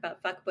to talk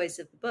about fuckboys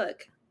of the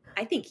book,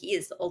 I think he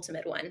is the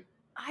ultimate one.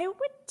 I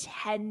would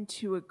tend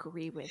to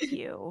agree with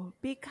you,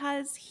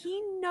 because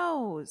he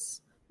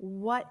knows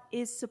what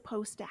is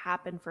supposed to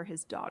happen for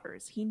his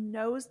daughters. He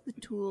knows the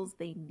tools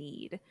they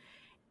need.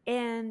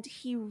 And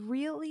he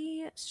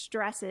really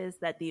stresses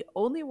that the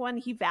only one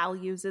he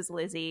values is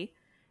Lizzie.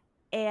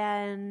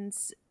 And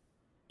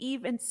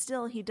even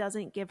still, he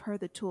doesn't give her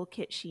the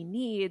toolkit she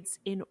needs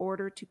in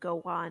order to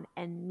go on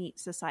and meet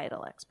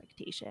societal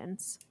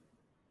expectations.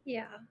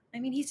 Yeah.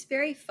 He's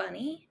very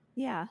funny.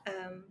 Yeah.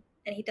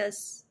 And he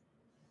does,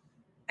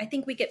 I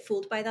think we get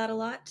fooled by that a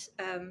lot.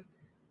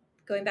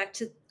 Going back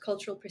to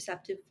cultural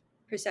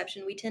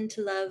perception, we tend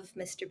to love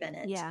Mr.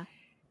 Bennet. Yeah.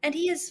 And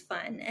he is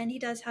fun, and he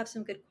does have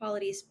some good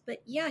qualities,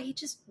 but he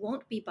just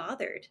won't be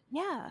bothered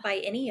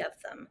by any of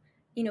them,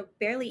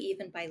 barely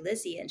even by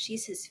Lizzie, and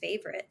she's his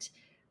favorite.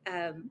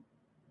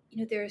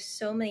 There are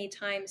so many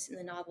times in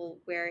the novel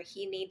where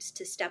he needs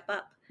to step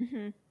up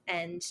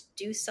and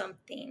do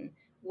something,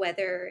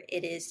 whether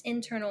it is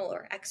internal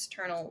or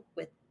external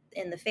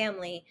within the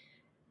family,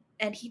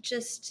 and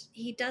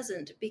he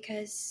doesn't,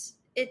 because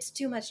it's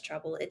too much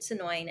trouble. It's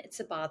annoying. It's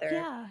a bother.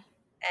 Yeah.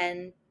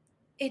 And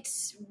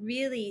it's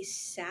really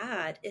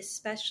sad,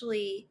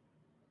 especially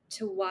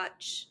to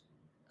watch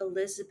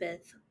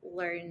Elizabeth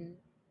learn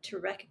to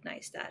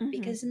recognize that,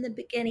 because in the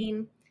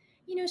beginning,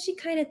 she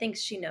kind of thinks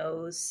she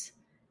knows,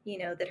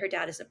 that her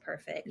dad isn't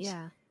perfect.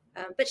 Yeah.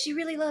 But she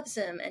really loves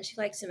him, and she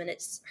likes him, and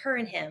it's her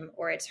and him,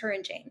 or it's her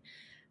and Jane.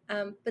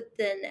 But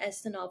then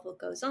as the novel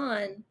goes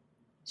on,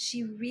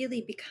 she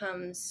really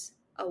becomes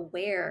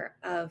aware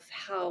of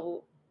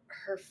how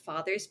her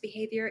father's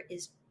behavior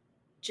is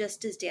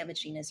just as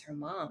damaging as her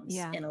mom's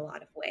in a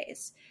lot of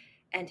ways,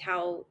 and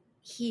how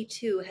he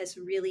too has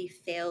really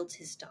failed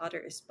his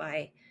daughters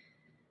by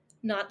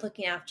not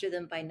looking after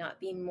them, by not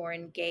being more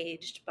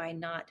engaged, by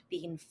not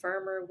being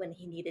firmer when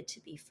he needed to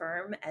be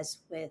firm, as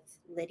with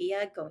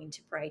Lydia going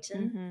to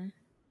Brighton,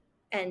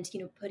 and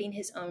putting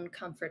his own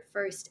comfort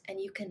first. And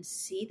you can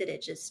see that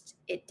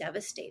it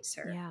devastates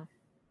her. Yeah.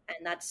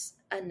 And that's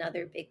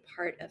another big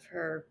part of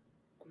her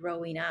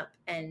growing up.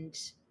 And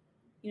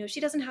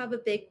she doesn't have a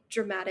big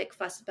dramatic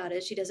fuss about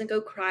it. She doesn't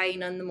go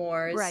crying on the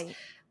moors. Right.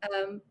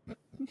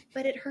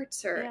 But it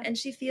hurts her, and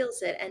she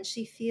feels it. And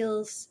she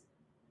feels,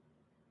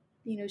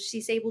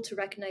 she's able to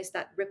recognize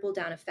that ripple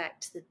down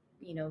effect that,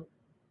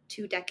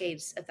 2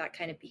 decades of that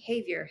kind of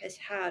behavior has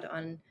had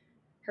on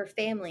her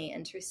family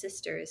and her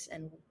sisters,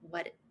 and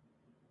what,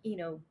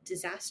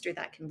 disaster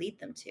that can lead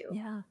them to.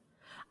 Yeah.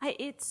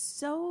 It's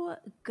so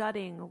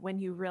gutting when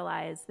you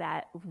realize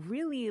that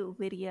really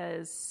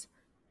Lydia's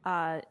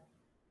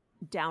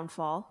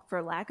downfall,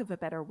 for lack of a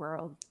better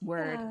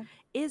word,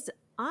 is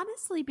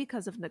honestly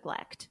because of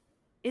neglect.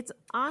 It's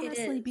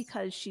honestly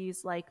because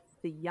she's like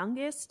the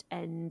youngest,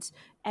 and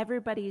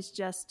everybody's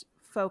just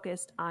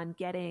focused on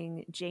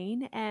getting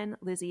Jane and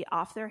Lizzie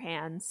off their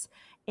hands,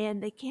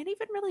 and they can't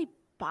even really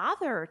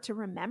bother to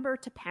remember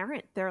to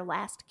parent their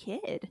last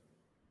kid.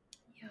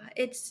 Yeah,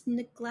 it's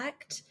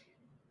neglect,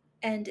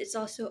 and it's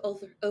also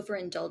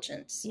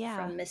overindulgence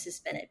from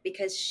Mrs. Bennet,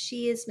 because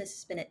she is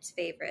Mrs. Bennet's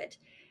favorite.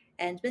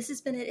 And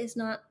Mrs. Bennet is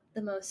not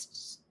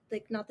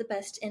the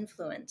best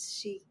influence.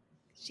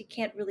 She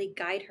can't really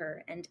guide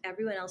her, and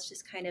everyone else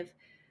just kind of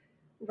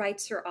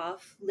writes her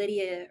off.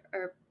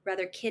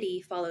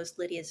 Kitty follows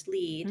Lydia's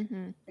lead,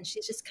 and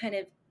she's just kind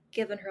of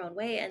given her own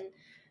way. And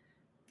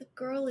the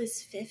girl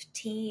is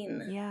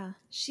 15. Yeah.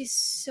 She's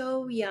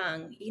so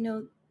young.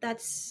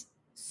 That's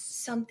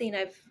something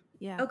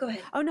Oh, go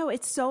ahead. Oh, no,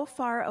 it's so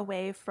far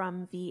away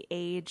from the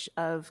age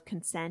of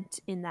consent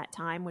in that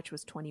time, which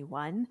was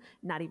 21,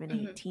 not even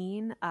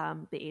 18,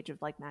 the age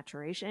of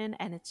maturation.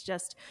 And it's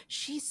just,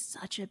 she's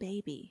such a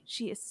baby.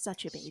 She is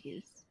such a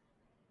baby.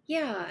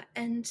 Yeah.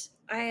 And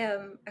I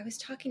was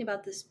talking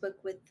about this book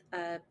with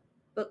a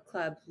book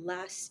club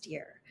last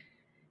year,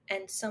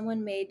 and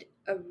someone made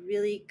a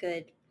really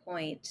good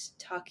point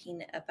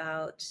talking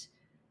about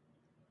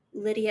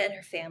Lydia and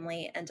her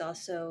family, and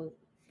also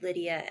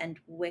Lydia and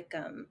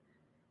Wickham,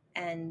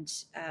 and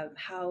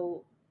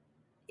how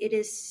it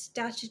is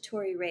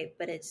statutory rape,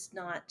 but it's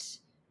not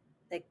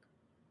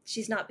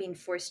she's not being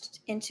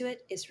forced into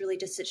it. It's really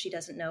just that she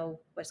doesn't know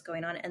what's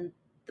going on. And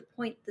the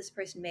point this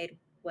person made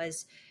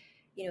was,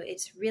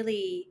 it's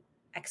really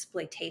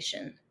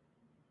exploitation,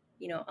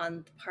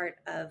 on the part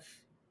of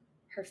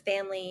her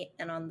family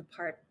and on the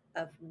part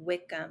of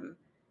Wickham,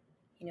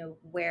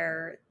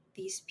 where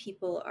these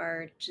people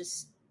are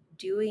just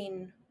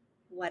doing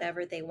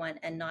whatever they want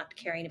and not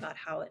caring about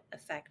how it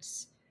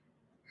affects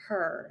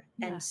her.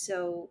 Yeah. And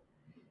so,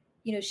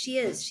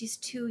 she's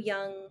too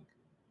young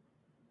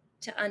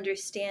to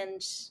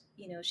understand,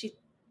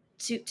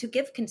 to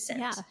give consent.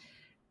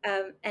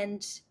 Yeah.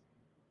 And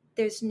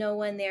there's no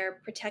one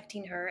there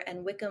protecting her,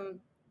 and Wickham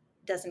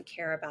doesn't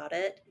care about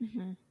it.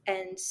 Mm-hmm.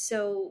 And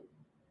so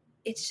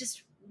it's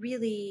just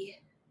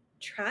really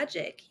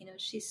tragic.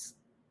 She's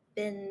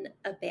been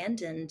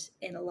abandoned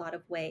in a lot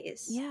of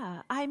ways.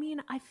 Yeah. I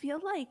mean, I feel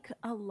like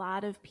a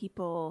lot of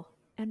people,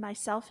 and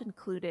myself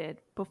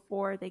included,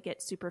 before they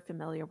get super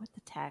familiar with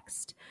the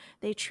text,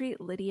 they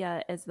treat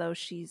Lydia as though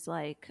she's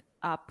like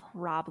a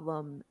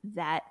problem,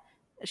 that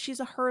she's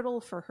a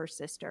hurdle for her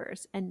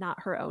sisters and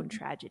not her own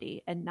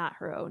tragedy and not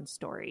her own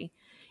story.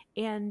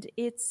 And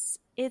it's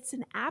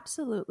an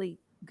absolutely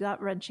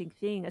gut-wrenching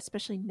thing,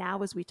 especially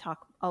now as we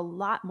talk a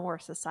lot more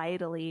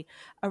societally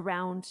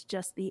around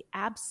just the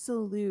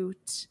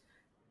absolute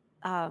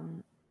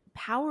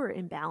power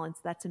imbalance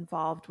that's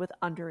involved with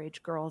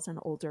underage girls and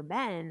older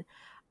men.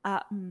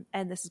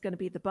 And this is going to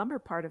be the bummer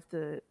part of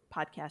the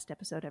podcast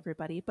episode,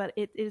 everybody, but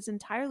it is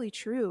entirely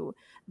true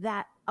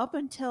that up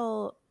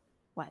until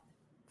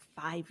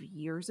 5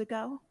 years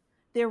ago,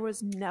 there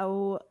was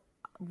no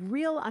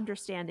real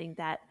understanding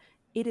that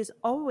it is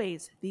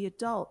always the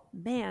adult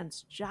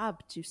man's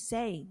job to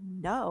say,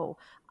 no,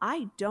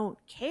 I don't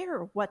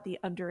care what the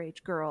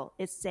underage girl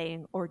is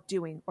saying or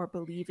doing or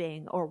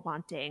believing or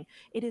wanting.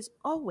 It is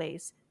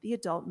always the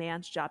adult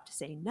man's job to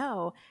say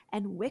no.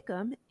 And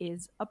Wickham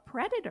is a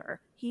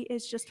predator. He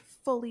is just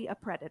fully a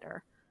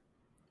predator.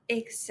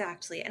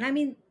 Exactly. And I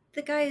mean,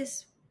 the guy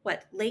is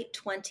late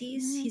 20s?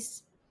 Mm-hmm.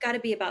 He's got to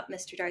be about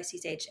Mr.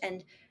 Darcy's age.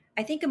 And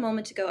I think a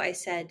moment ago I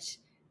said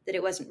that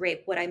it wasn't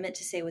rape. What I meant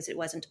to say was it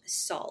wasn't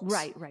assault.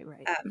 Right.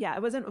 Yeah,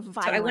 it wasn't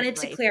violent. So I wanted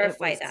to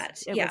clarify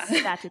that. It was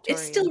statutory.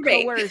 It's still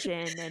rape.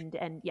 Coercion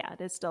and yeah,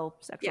 it is still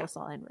sexual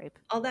assault and rape.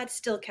 All that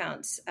still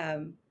counts,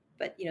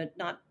 but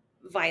not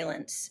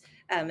violence,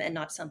 and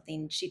not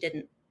something she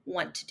didn't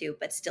want to do,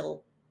 but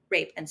still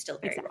rape and still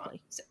very wrong.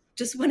 So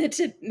just wanted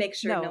to make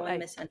sure no one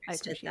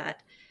misunderstood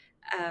that.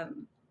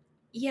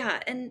 Yeah,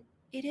 and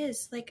it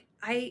is like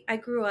I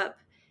grew up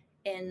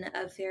in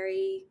a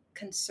very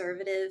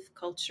conservative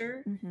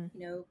culture.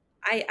 Mm-hmm.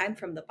 I'm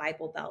from the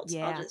Bible Belt.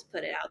 Yeah. I'll just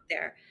put it out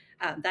there.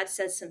 That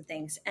says some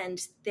things. And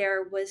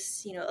there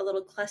was, a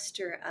little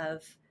cluster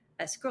of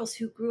us girls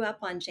who grew up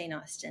on Jane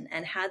Austen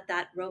and had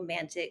that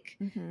romantic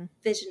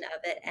vision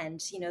of it.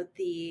 And,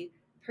 the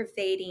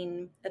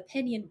pervading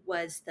opinion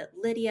was that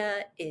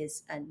Lydia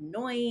is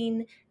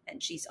annoying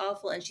and she's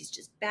awful and she's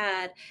just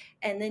bad.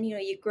 And then,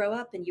 you grow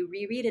up and you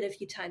reread it a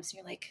few times and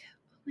you're like,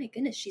 oh my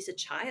goodness, she's a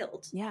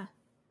child. Yeah.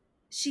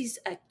 She's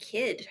a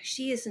kid.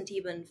 She isn't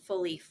even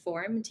fully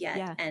formed yet.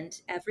 Yeah. And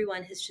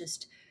everyone has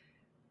just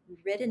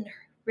written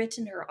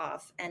her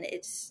off. And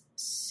it's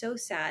so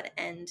sad.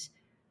 And,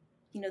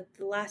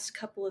 the last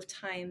couple of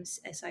times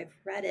as I've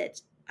read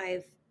it,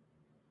 I've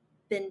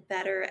been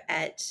better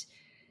at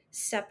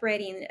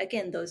separating,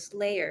 again, those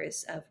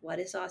layers of what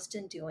is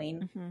Austen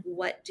doing? Mm-hmm.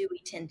 What do we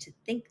tend to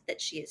think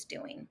that she is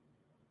doing?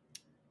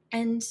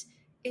 And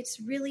it's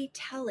really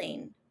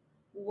telling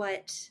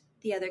what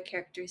the other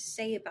characters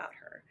say about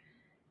her.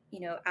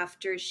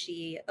 After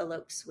she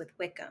elopes with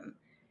Wickham.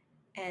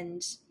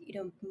 And,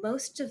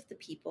 most of the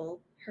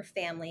people, her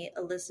family,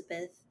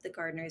 Elizabeth, the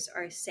Gardiners,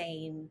 are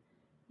saying,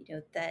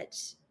 that,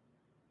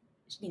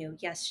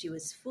 yes, she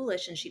was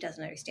foolish and she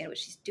doesn't understand what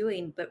she's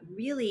doing, but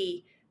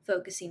really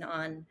focusing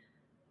on,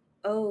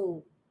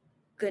 oh,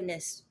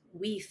 goodness,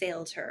 we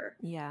failed her.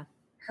 Yeah.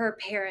 Her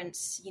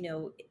parents,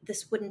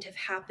 this wouldn't have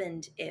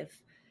happened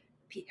if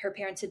her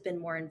parents had been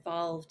more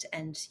involved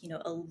and,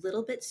 a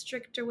little bit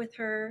stricter with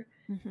her,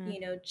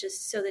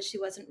 just so that she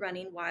wasn't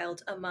running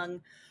wild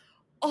among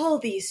all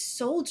these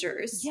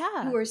soldiers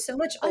who are so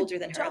much older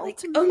than her. Like,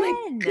 oh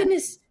my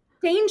goodness,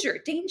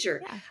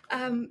 danger.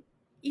 Yeah.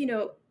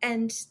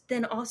 And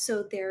then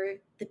also they're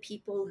the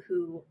people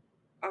who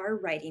are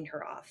writing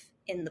her off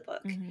in the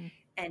book. Mm-hmm.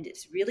 And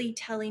it's really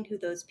telling who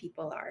those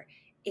people are.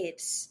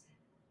 It's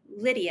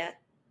Lydia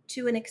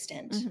to an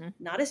extent,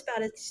 not as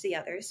bad as the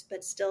others,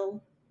 but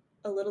still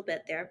a little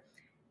bit there,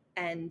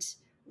 and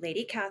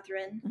Lady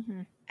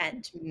Catherine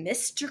and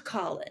Mr.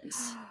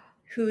 Collins,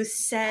 who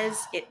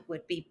says it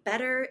would be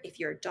better if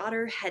your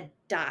daughter had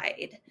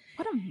died.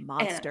 What a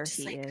monster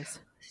he is.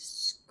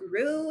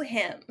 Screw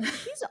him.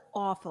 He's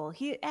awful.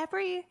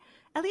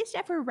 At least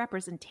every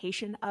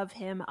representation of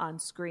him on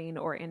screen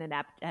or in an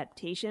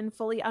adaptation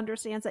fully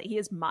understands that he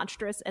is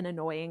monstrous and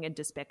annoying and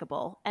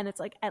despicable. And it's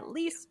like, at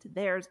least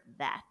there's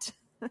that.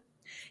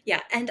 Yeah,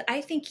 and I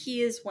think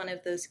he is one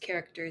of those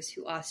characters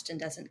who Austen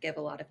doesn't give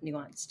a lot of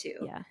nuance to.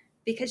 Yeah.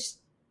 Because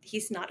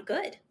he's not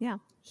good. Yeah.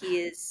 He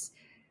is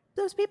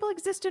those people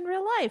exist in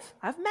real life.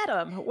 I've met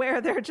them where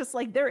they're just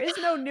like, there is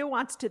no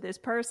nuance to this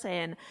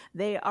person.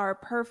 They are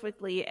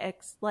perfectly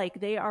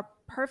they are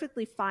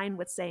perfectly fine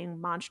with saying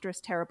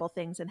monstrous, terrible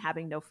things and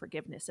having no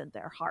forgiveness in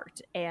their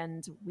heart.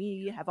 And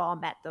we have all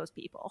met those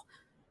people.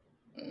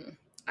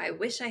 I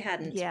wish I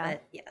hadn't, Yeah.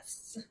 but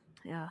yes.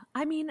 Yeah.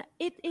 I mean,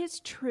 it is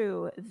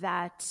true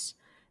that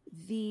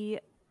the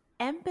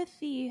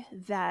empathy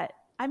that,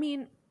 I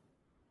mean,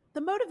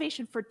 the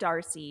motivation for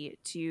Darcy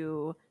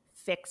to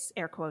fix,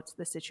 air quotes,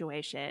 the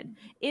situation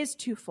is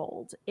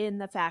twofold, in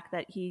the fact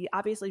that he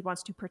obviously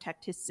wants to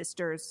protect his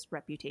sister's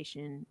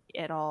reputation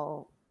at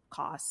all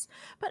costs,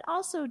 but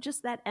also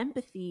just that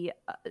empathy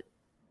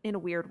in a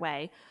weird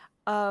way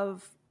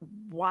of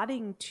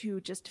wanting to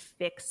just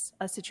fix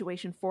a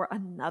situation for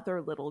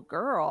another little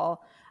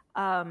girl.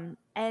 And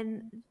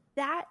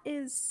that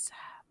is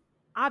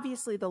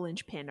obviously the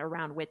linchpin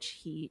around which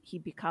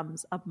he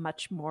becomes a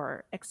much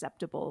more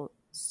acceptable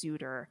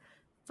suitor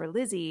for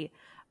Lizzie.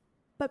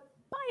 But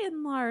by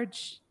and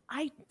large,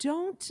 I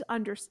don't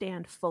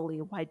understand fully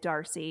why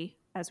Darcy,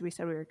 as we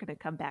said we were going to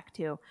come back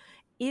to,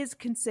 is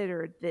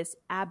considered this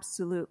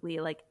absolutely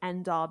like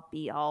end all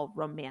be all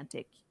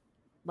romantic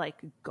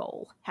like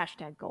goal,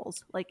 hashtag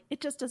goals. Like,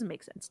 it just doesn't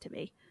make sense to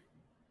me.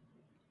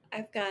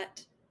 I've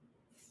got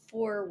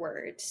 4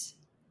 words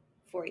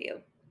for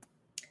you.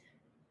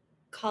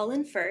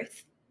 Colin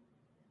Firth,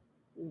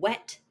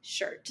 wet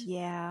shirt.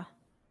 Yeah.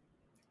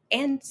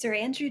 And Sir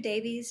Andrew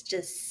Davies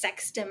just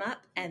sexed him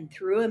up and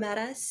threw him at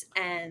us,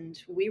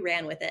 and we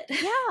ran with it.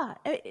 Yeah,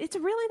 it's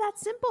really that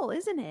simple,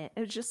 isn't it?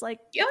 It's just like,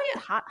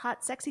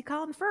 hot, sexy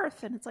Colin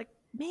Firth. And it's like,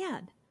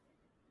 man,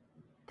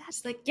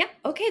 that's like, yeah,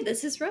 okay,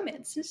 this is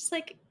romance. It's just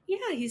like,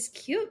 yeah, he's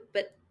cute,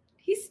 but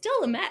he's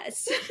still a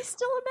mess. He's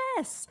still a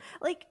mess.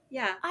 Like,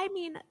 yeah. I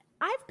mean,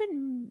 I've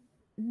been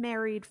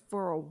married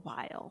for a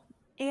while.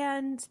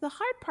 And the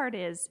hard part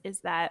is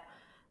that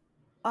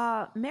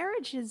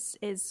marriage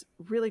is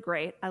really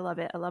great. I love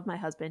it. I love my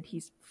husband.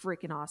 He's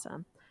freaking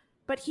awesome.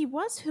 But he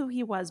was who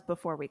he was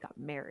before we got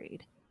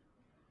married.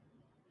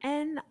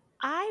 And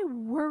I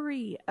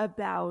worry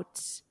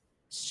about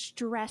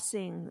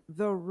stressing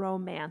the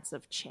romance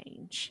of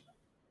change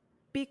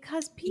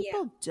because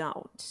people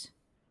don't.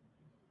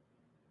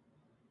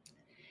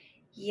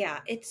 Yeah,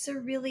 it's a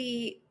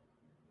really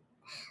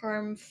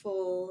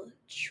harmful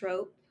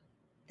trope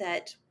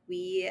that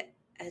we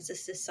as a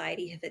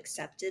society have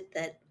accepted,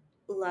 that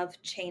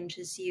love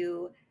changes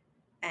you,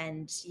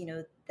 and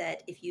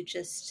that if you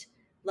just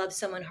love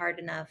someone hard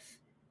enough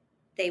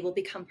they will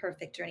become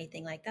perfect or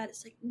anything like that.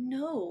 It's like,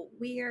 no,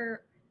 we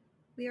are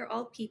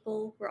all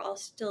people. We're all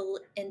still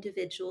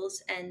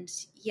individuals, and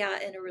yeah,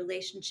 in a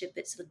relationship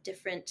it's a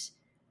different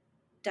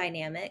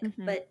dynamic,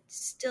 but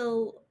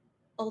still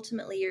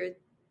ultimately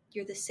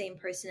you're the same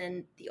person,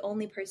 and the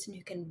only person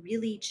who can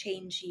really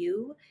change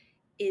you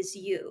is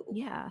you.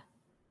 Yeah.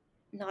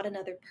 Not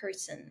another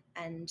person.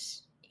 And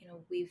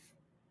we've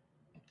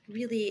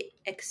really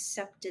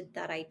accepted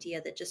that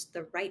idea that just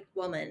the right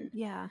woman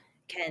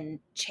can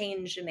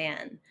change a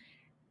man,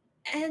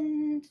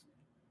 and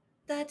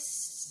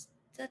that's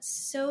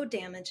so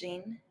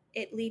damaging.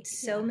 It leads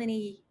so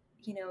many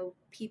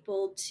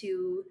people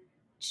to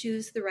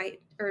choose the right,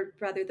 or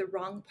rather the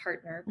wrong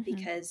partner,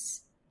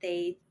 because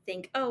they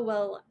think, oh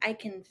well, I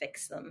can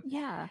fix them.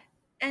 Yeah.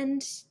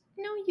 And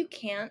no, you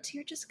can't.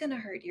 You're just gonna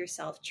hurt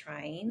yourself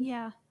trying.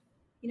 Yeah.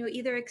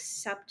 Either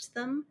accept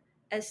them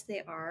as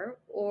they are,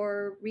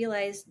 or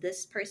realize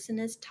this person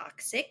is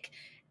toxic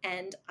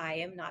and I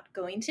am not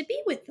going to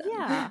be with them.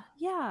 Yeah,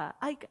 yeah.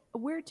 Like,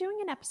 we're doing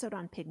an episode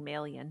on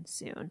Pygmalion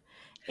soon,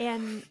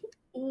 and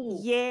ooh,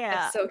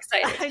 yeah, I'm so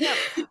excited. I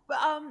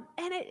know.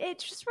 And it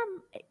just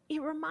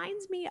it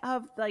reminds me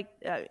of like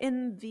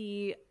in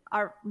the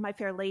My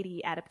Fair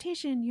Lady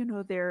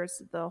adaptation.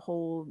 There's the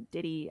whole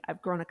ditty,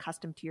 "I've grown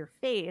accustomed to your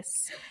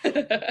face,"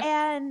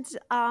 and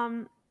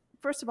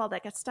first of all,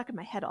 that gets stuck in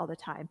my head all the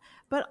time.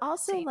 But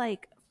also,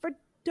 like, for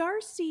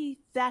Darcy,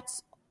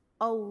 that's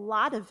a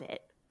lot of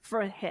it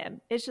for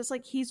him. It's just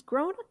like he's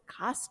grown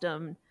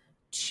accustomed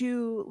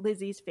to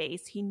Lizzie's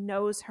face. He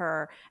knows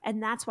her,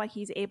 and that's why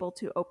he's able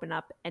to open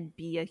up and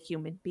be a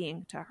human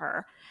being to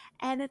her.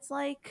 And it's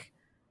like,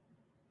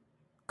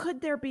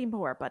 could there be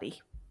more, buddy?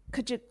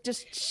 Could you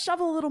just shove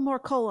a little more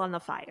coal on the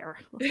fire?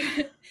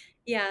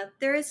 Yeah,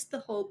 there is the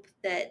hope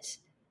that,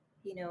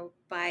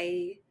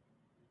 by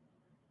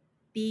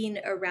being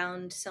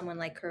around someone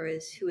like her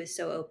who is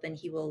so open,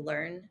 he will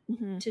learn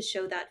to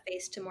show that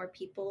face to more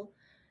people.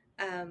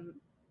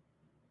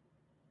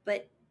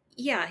 But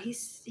yeah,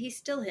 he's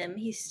still him.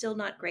 He's still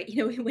not great.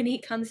 When he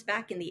comes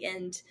back in the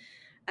end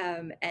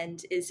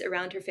and is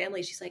around her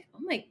family, she's like, oh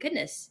my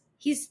goodness,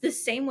 he's the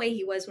same way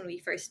he was when we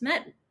first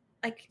met.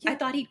 Like, I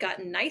thought he'd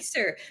gotten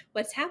nicer.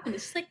 What's happened?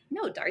 It's like,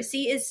 no,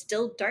 Darcy is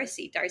still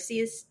Darcy. Darcy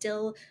is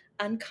still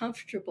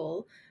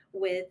uncomfortable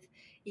with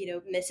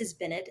Mrs.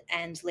 Bennet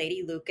and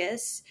Lady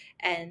Lucas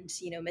and,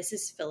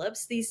 Mrs.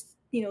 Phillips. These,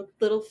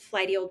 little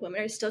flighty old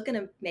women are still going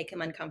to make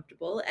him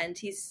uncomfortable, and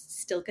he's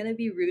still going to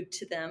be rude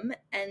to them.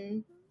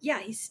 And yeah,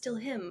 he's still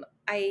him.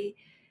 I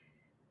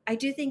I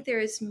do think there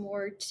is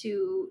more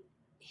to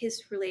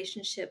his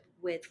relationship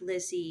with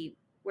Lizzie,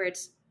 where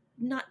it's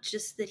not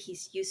just that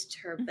he's used to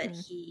her, but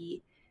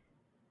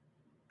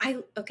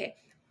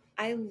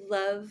I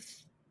love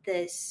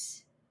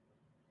this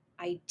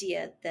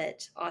idea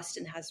that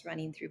Austen has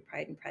running through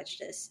Pride and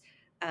Prejudice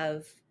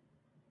of,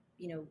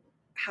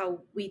 how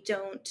we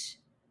don't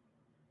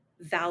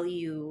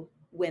value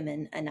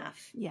women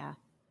enough. Yeah.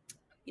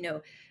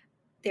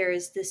 There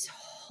is this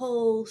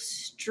whole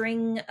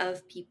string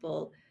of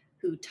people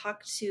who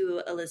talk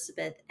to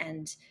Elizabeth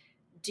and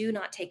do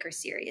not take her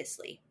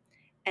seriously.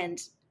 And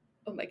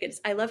oh my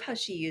goodness, I love how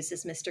she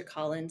uses Mr.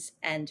 Collins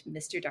and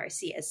Mr.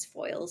 Darcy as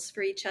foils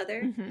for each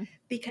other,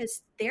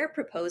 because their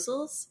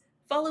proposals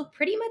follow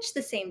pretty much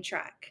the same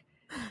track.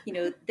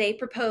 They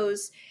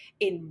propose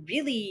in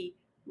really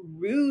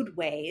rude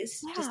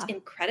ways, just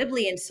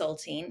incredibly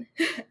insulting.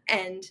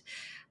 And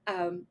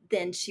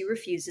then she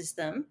refuses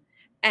them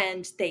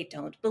and they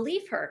don't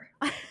believe her.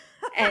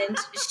 And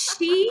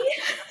she...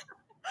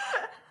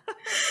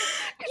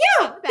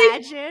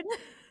 Imagine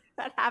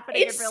that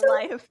happening in real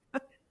life.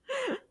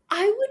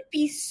 I would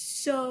be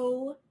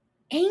so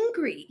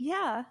angry.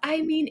 Yeah.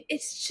 I mean,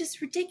 it's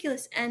just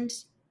ridiculous. And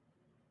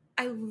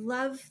I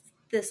love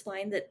this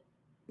line that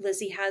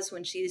Lizzie has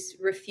when she's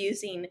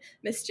refusing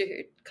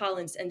Mr.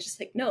 Collins and just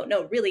like, no,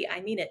 really,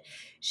 I mean it.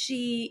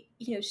 She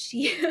says,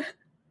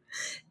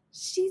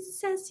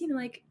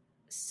 like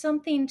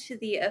something to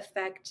the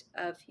effect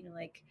of,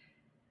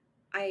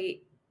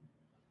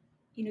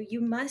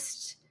 you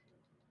must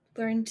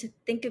learn to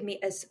think of me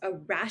as a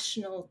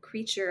rational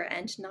creature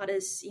and not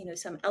as,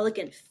 some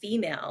elegant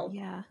female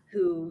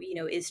who,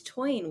 is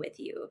toying with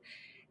you.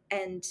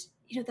 And,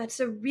 that's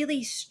a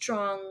really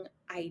strong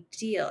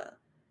idea,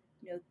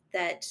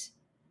 that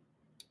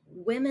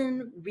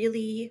women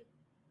really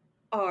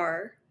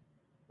are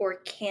or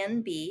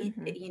can be,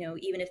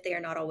 even if they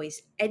are not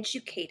always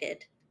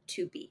educated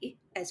to be,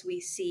 as we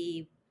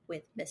see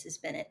with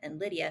Mrs. Bennet and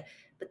Lydia,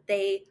 but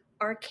they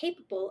are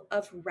capable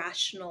of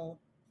rational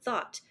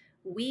thought.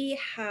 We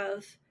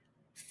have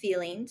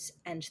feelings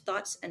and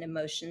thoughts and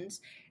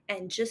emotions,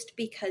 and just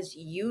because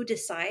you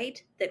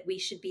decide that we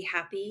should be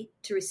happy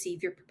to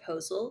receive your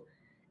proposal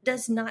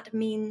does not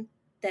mean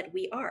that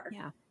we are.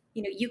 Yeah.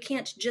 You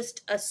can't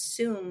just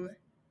assume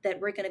that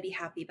we're going to be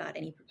happy about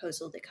any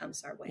proposal that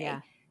comes our way.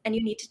 Yeah. And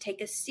you need to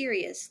take us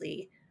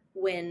seriously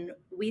when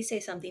we say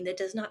something that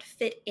does not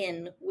fit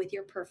in with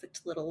your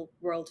perfect little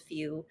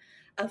worldview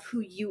of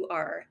who you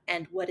are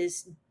and what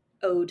is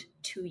owed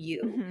to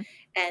you.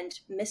 And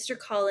Mr.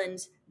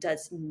 Collins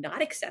does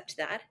not accept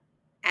that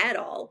at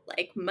all.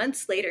 Like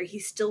months later,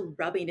 he's still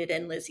rubbing it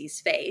in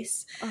Lizzie's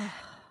face.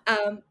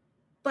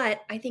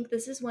 But I think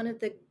this is one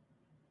of the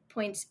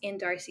points in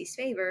Darcy's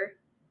favor,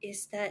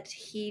 is that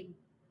he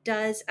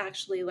does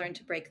actually learn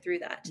to break through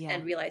that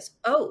and realize,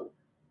 oh,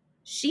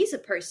 she's a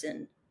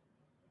person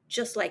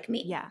just like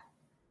me. Yeah.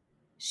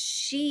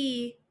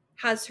 She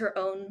has her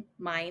own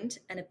mind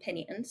and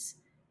opinions,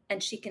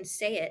 and she can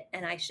say it,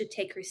 and I should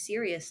take her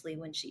seriously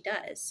when she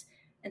does.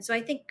 And so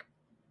I think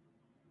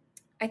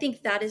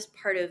that is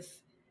part of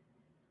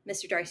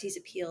Mr. Darcy's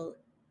appeal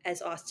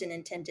as Austen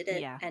intended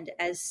it. Yeah. And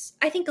as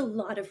I think a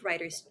lot of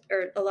writers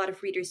or a lot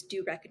of readers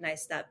do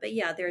recognize that. But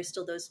yeah, there are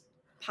still those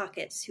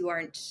pockets who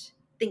aren't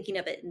thinking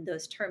of it in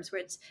those terms,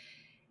 where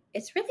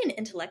it's really an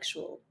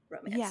intellectual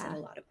romance in a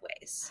lot of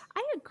ways.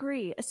 I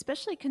agree,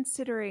 especially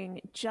considering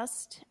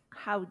just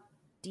how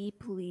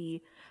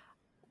deeply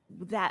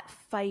that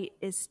fight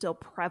is still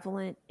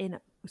prevalent in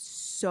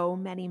so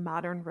many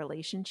modern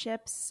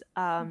relationships.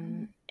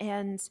 And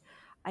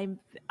I'm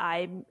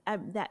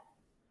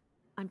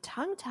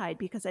tongue-tied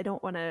because I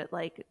don't want to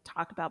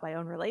talk about my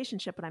own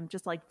relationship, but I'm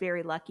just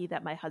very lucky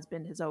that my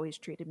husband has always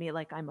treated me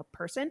like I'm a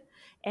person.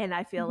 And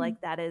I feel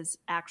like that is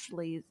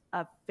actually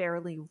a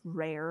fairly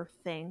rare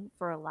thing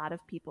for a lot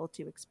of people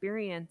to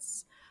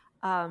experience.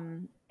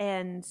 And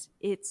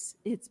it's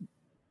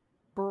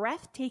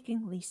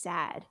breathtakingly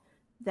sad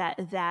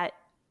that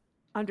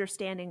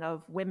understanding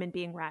of women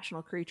being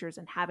rational creatures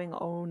and having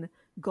own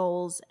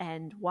goals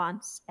and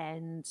wants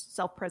and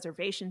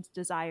self-preservation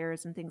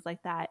desires and things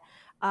like that,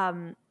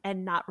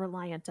 and not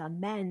reliant on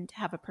men to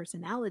have a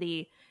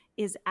personality,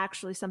 is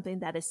actually something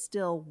that is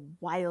still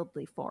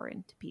wildly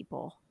foreign to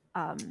people.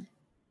 And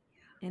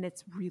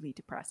it's really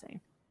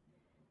depressing.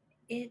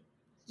 It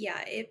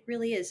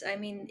really is. I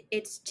mean,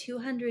 it's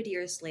 200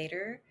 years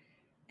later,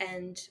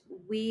 and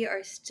we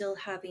are still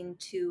having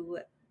to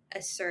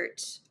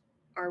assert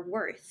our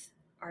worth,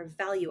 our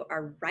value,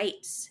 our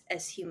rights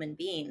as human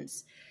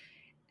beings.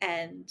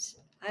 And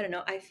I don't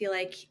know, I feel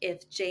like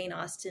if Jane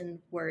Austen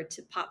were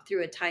to pop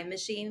through a time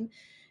machine,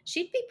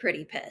 she'd be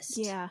pretty pissed.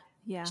 Yeah.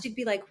 She'd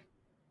be like,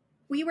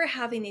 we were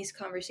having these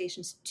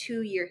conversations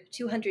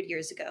 200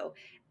 years ago,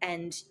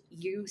 and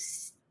you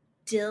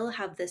still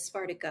have this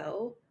far to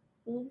go.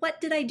 What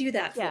did I do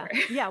that for?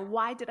 Yeah.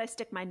 Why did I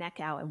stick my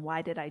neck out, and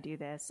why did I do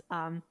this?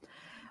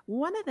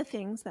 One of the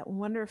things that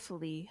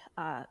wonderfully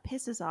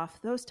pisses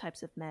off those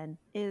types of men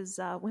is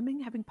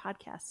women having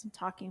podcasts and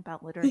talking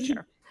about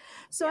literature.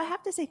 So I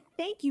have to say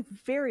thank you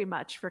very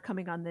much for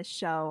coming on this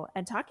show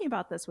and talking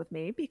about this with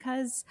me,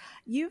 because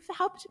you've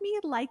helped me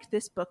like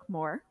this book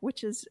more,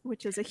 which is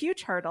a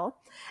huge hurdle.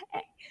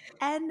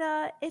 And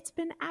it's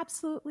been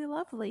absolutely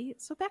lovely.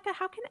 So Becca,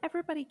 how can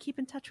everybody keep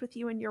in touch with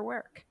you and your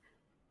work?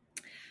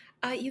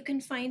 You can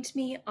find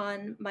me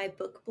on my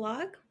book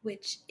blog,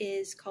 which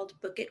is called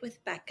Book It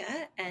with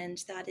Becca,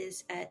 and that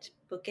is at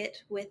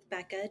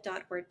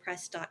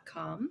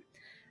bookitwithbecca.wordpress.com.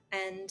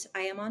 And I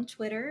am on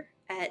Twitter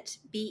at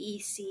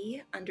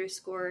BEC_HERE,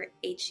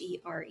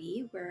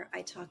 where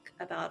I talk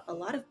about a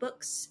lot of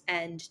books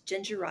and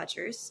Ginger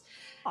Rogers.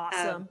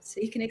 Awesome.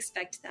 So you can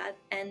expect that.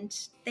 And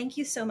thank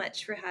you so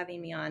much for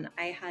having me on.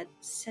 I had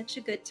such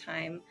a good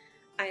time.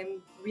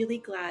 I'm really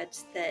glad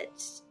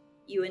that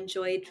you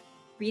enjoyed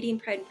reading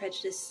Pride and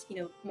Prejudice,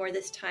 more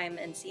this time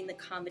and seeing the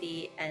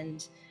comedy.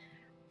 And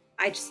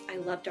I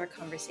loved our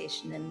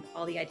conversation and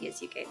all the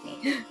ideas you gave me.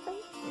 Thank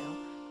you.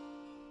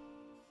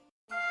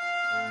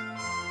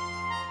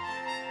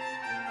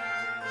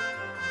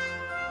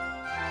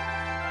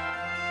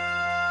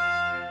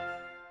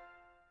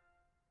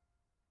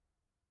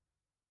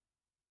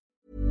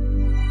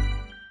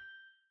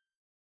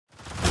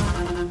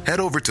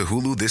 Head over to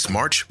Hulu this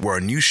March, where our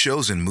new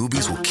shows and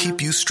movies will keep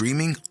you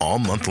streaming all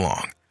month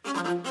long.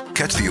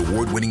 Catch the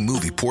award-winning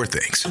movie Poor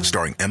Things,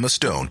 starring Emma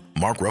Stone,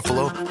 Mark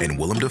Ruffalo, and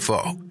Willem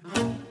Dafoe.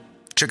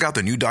 Check out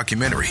the new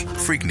documentary,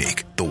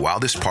 Freaknik, The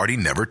Wildest Party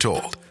Never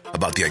Told,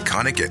 about the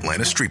iconic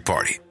Atlanta Street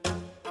Party.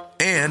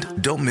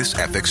 And don't miss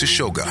FX's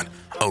Shogun,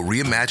 a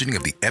reimagining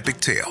of the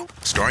epic tale,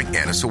 starring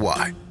Anna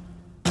Sawai.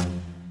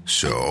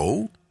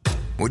 So,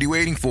 what are you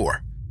waiting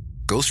for?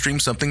 Go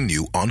stream something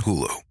new on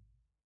Hulu.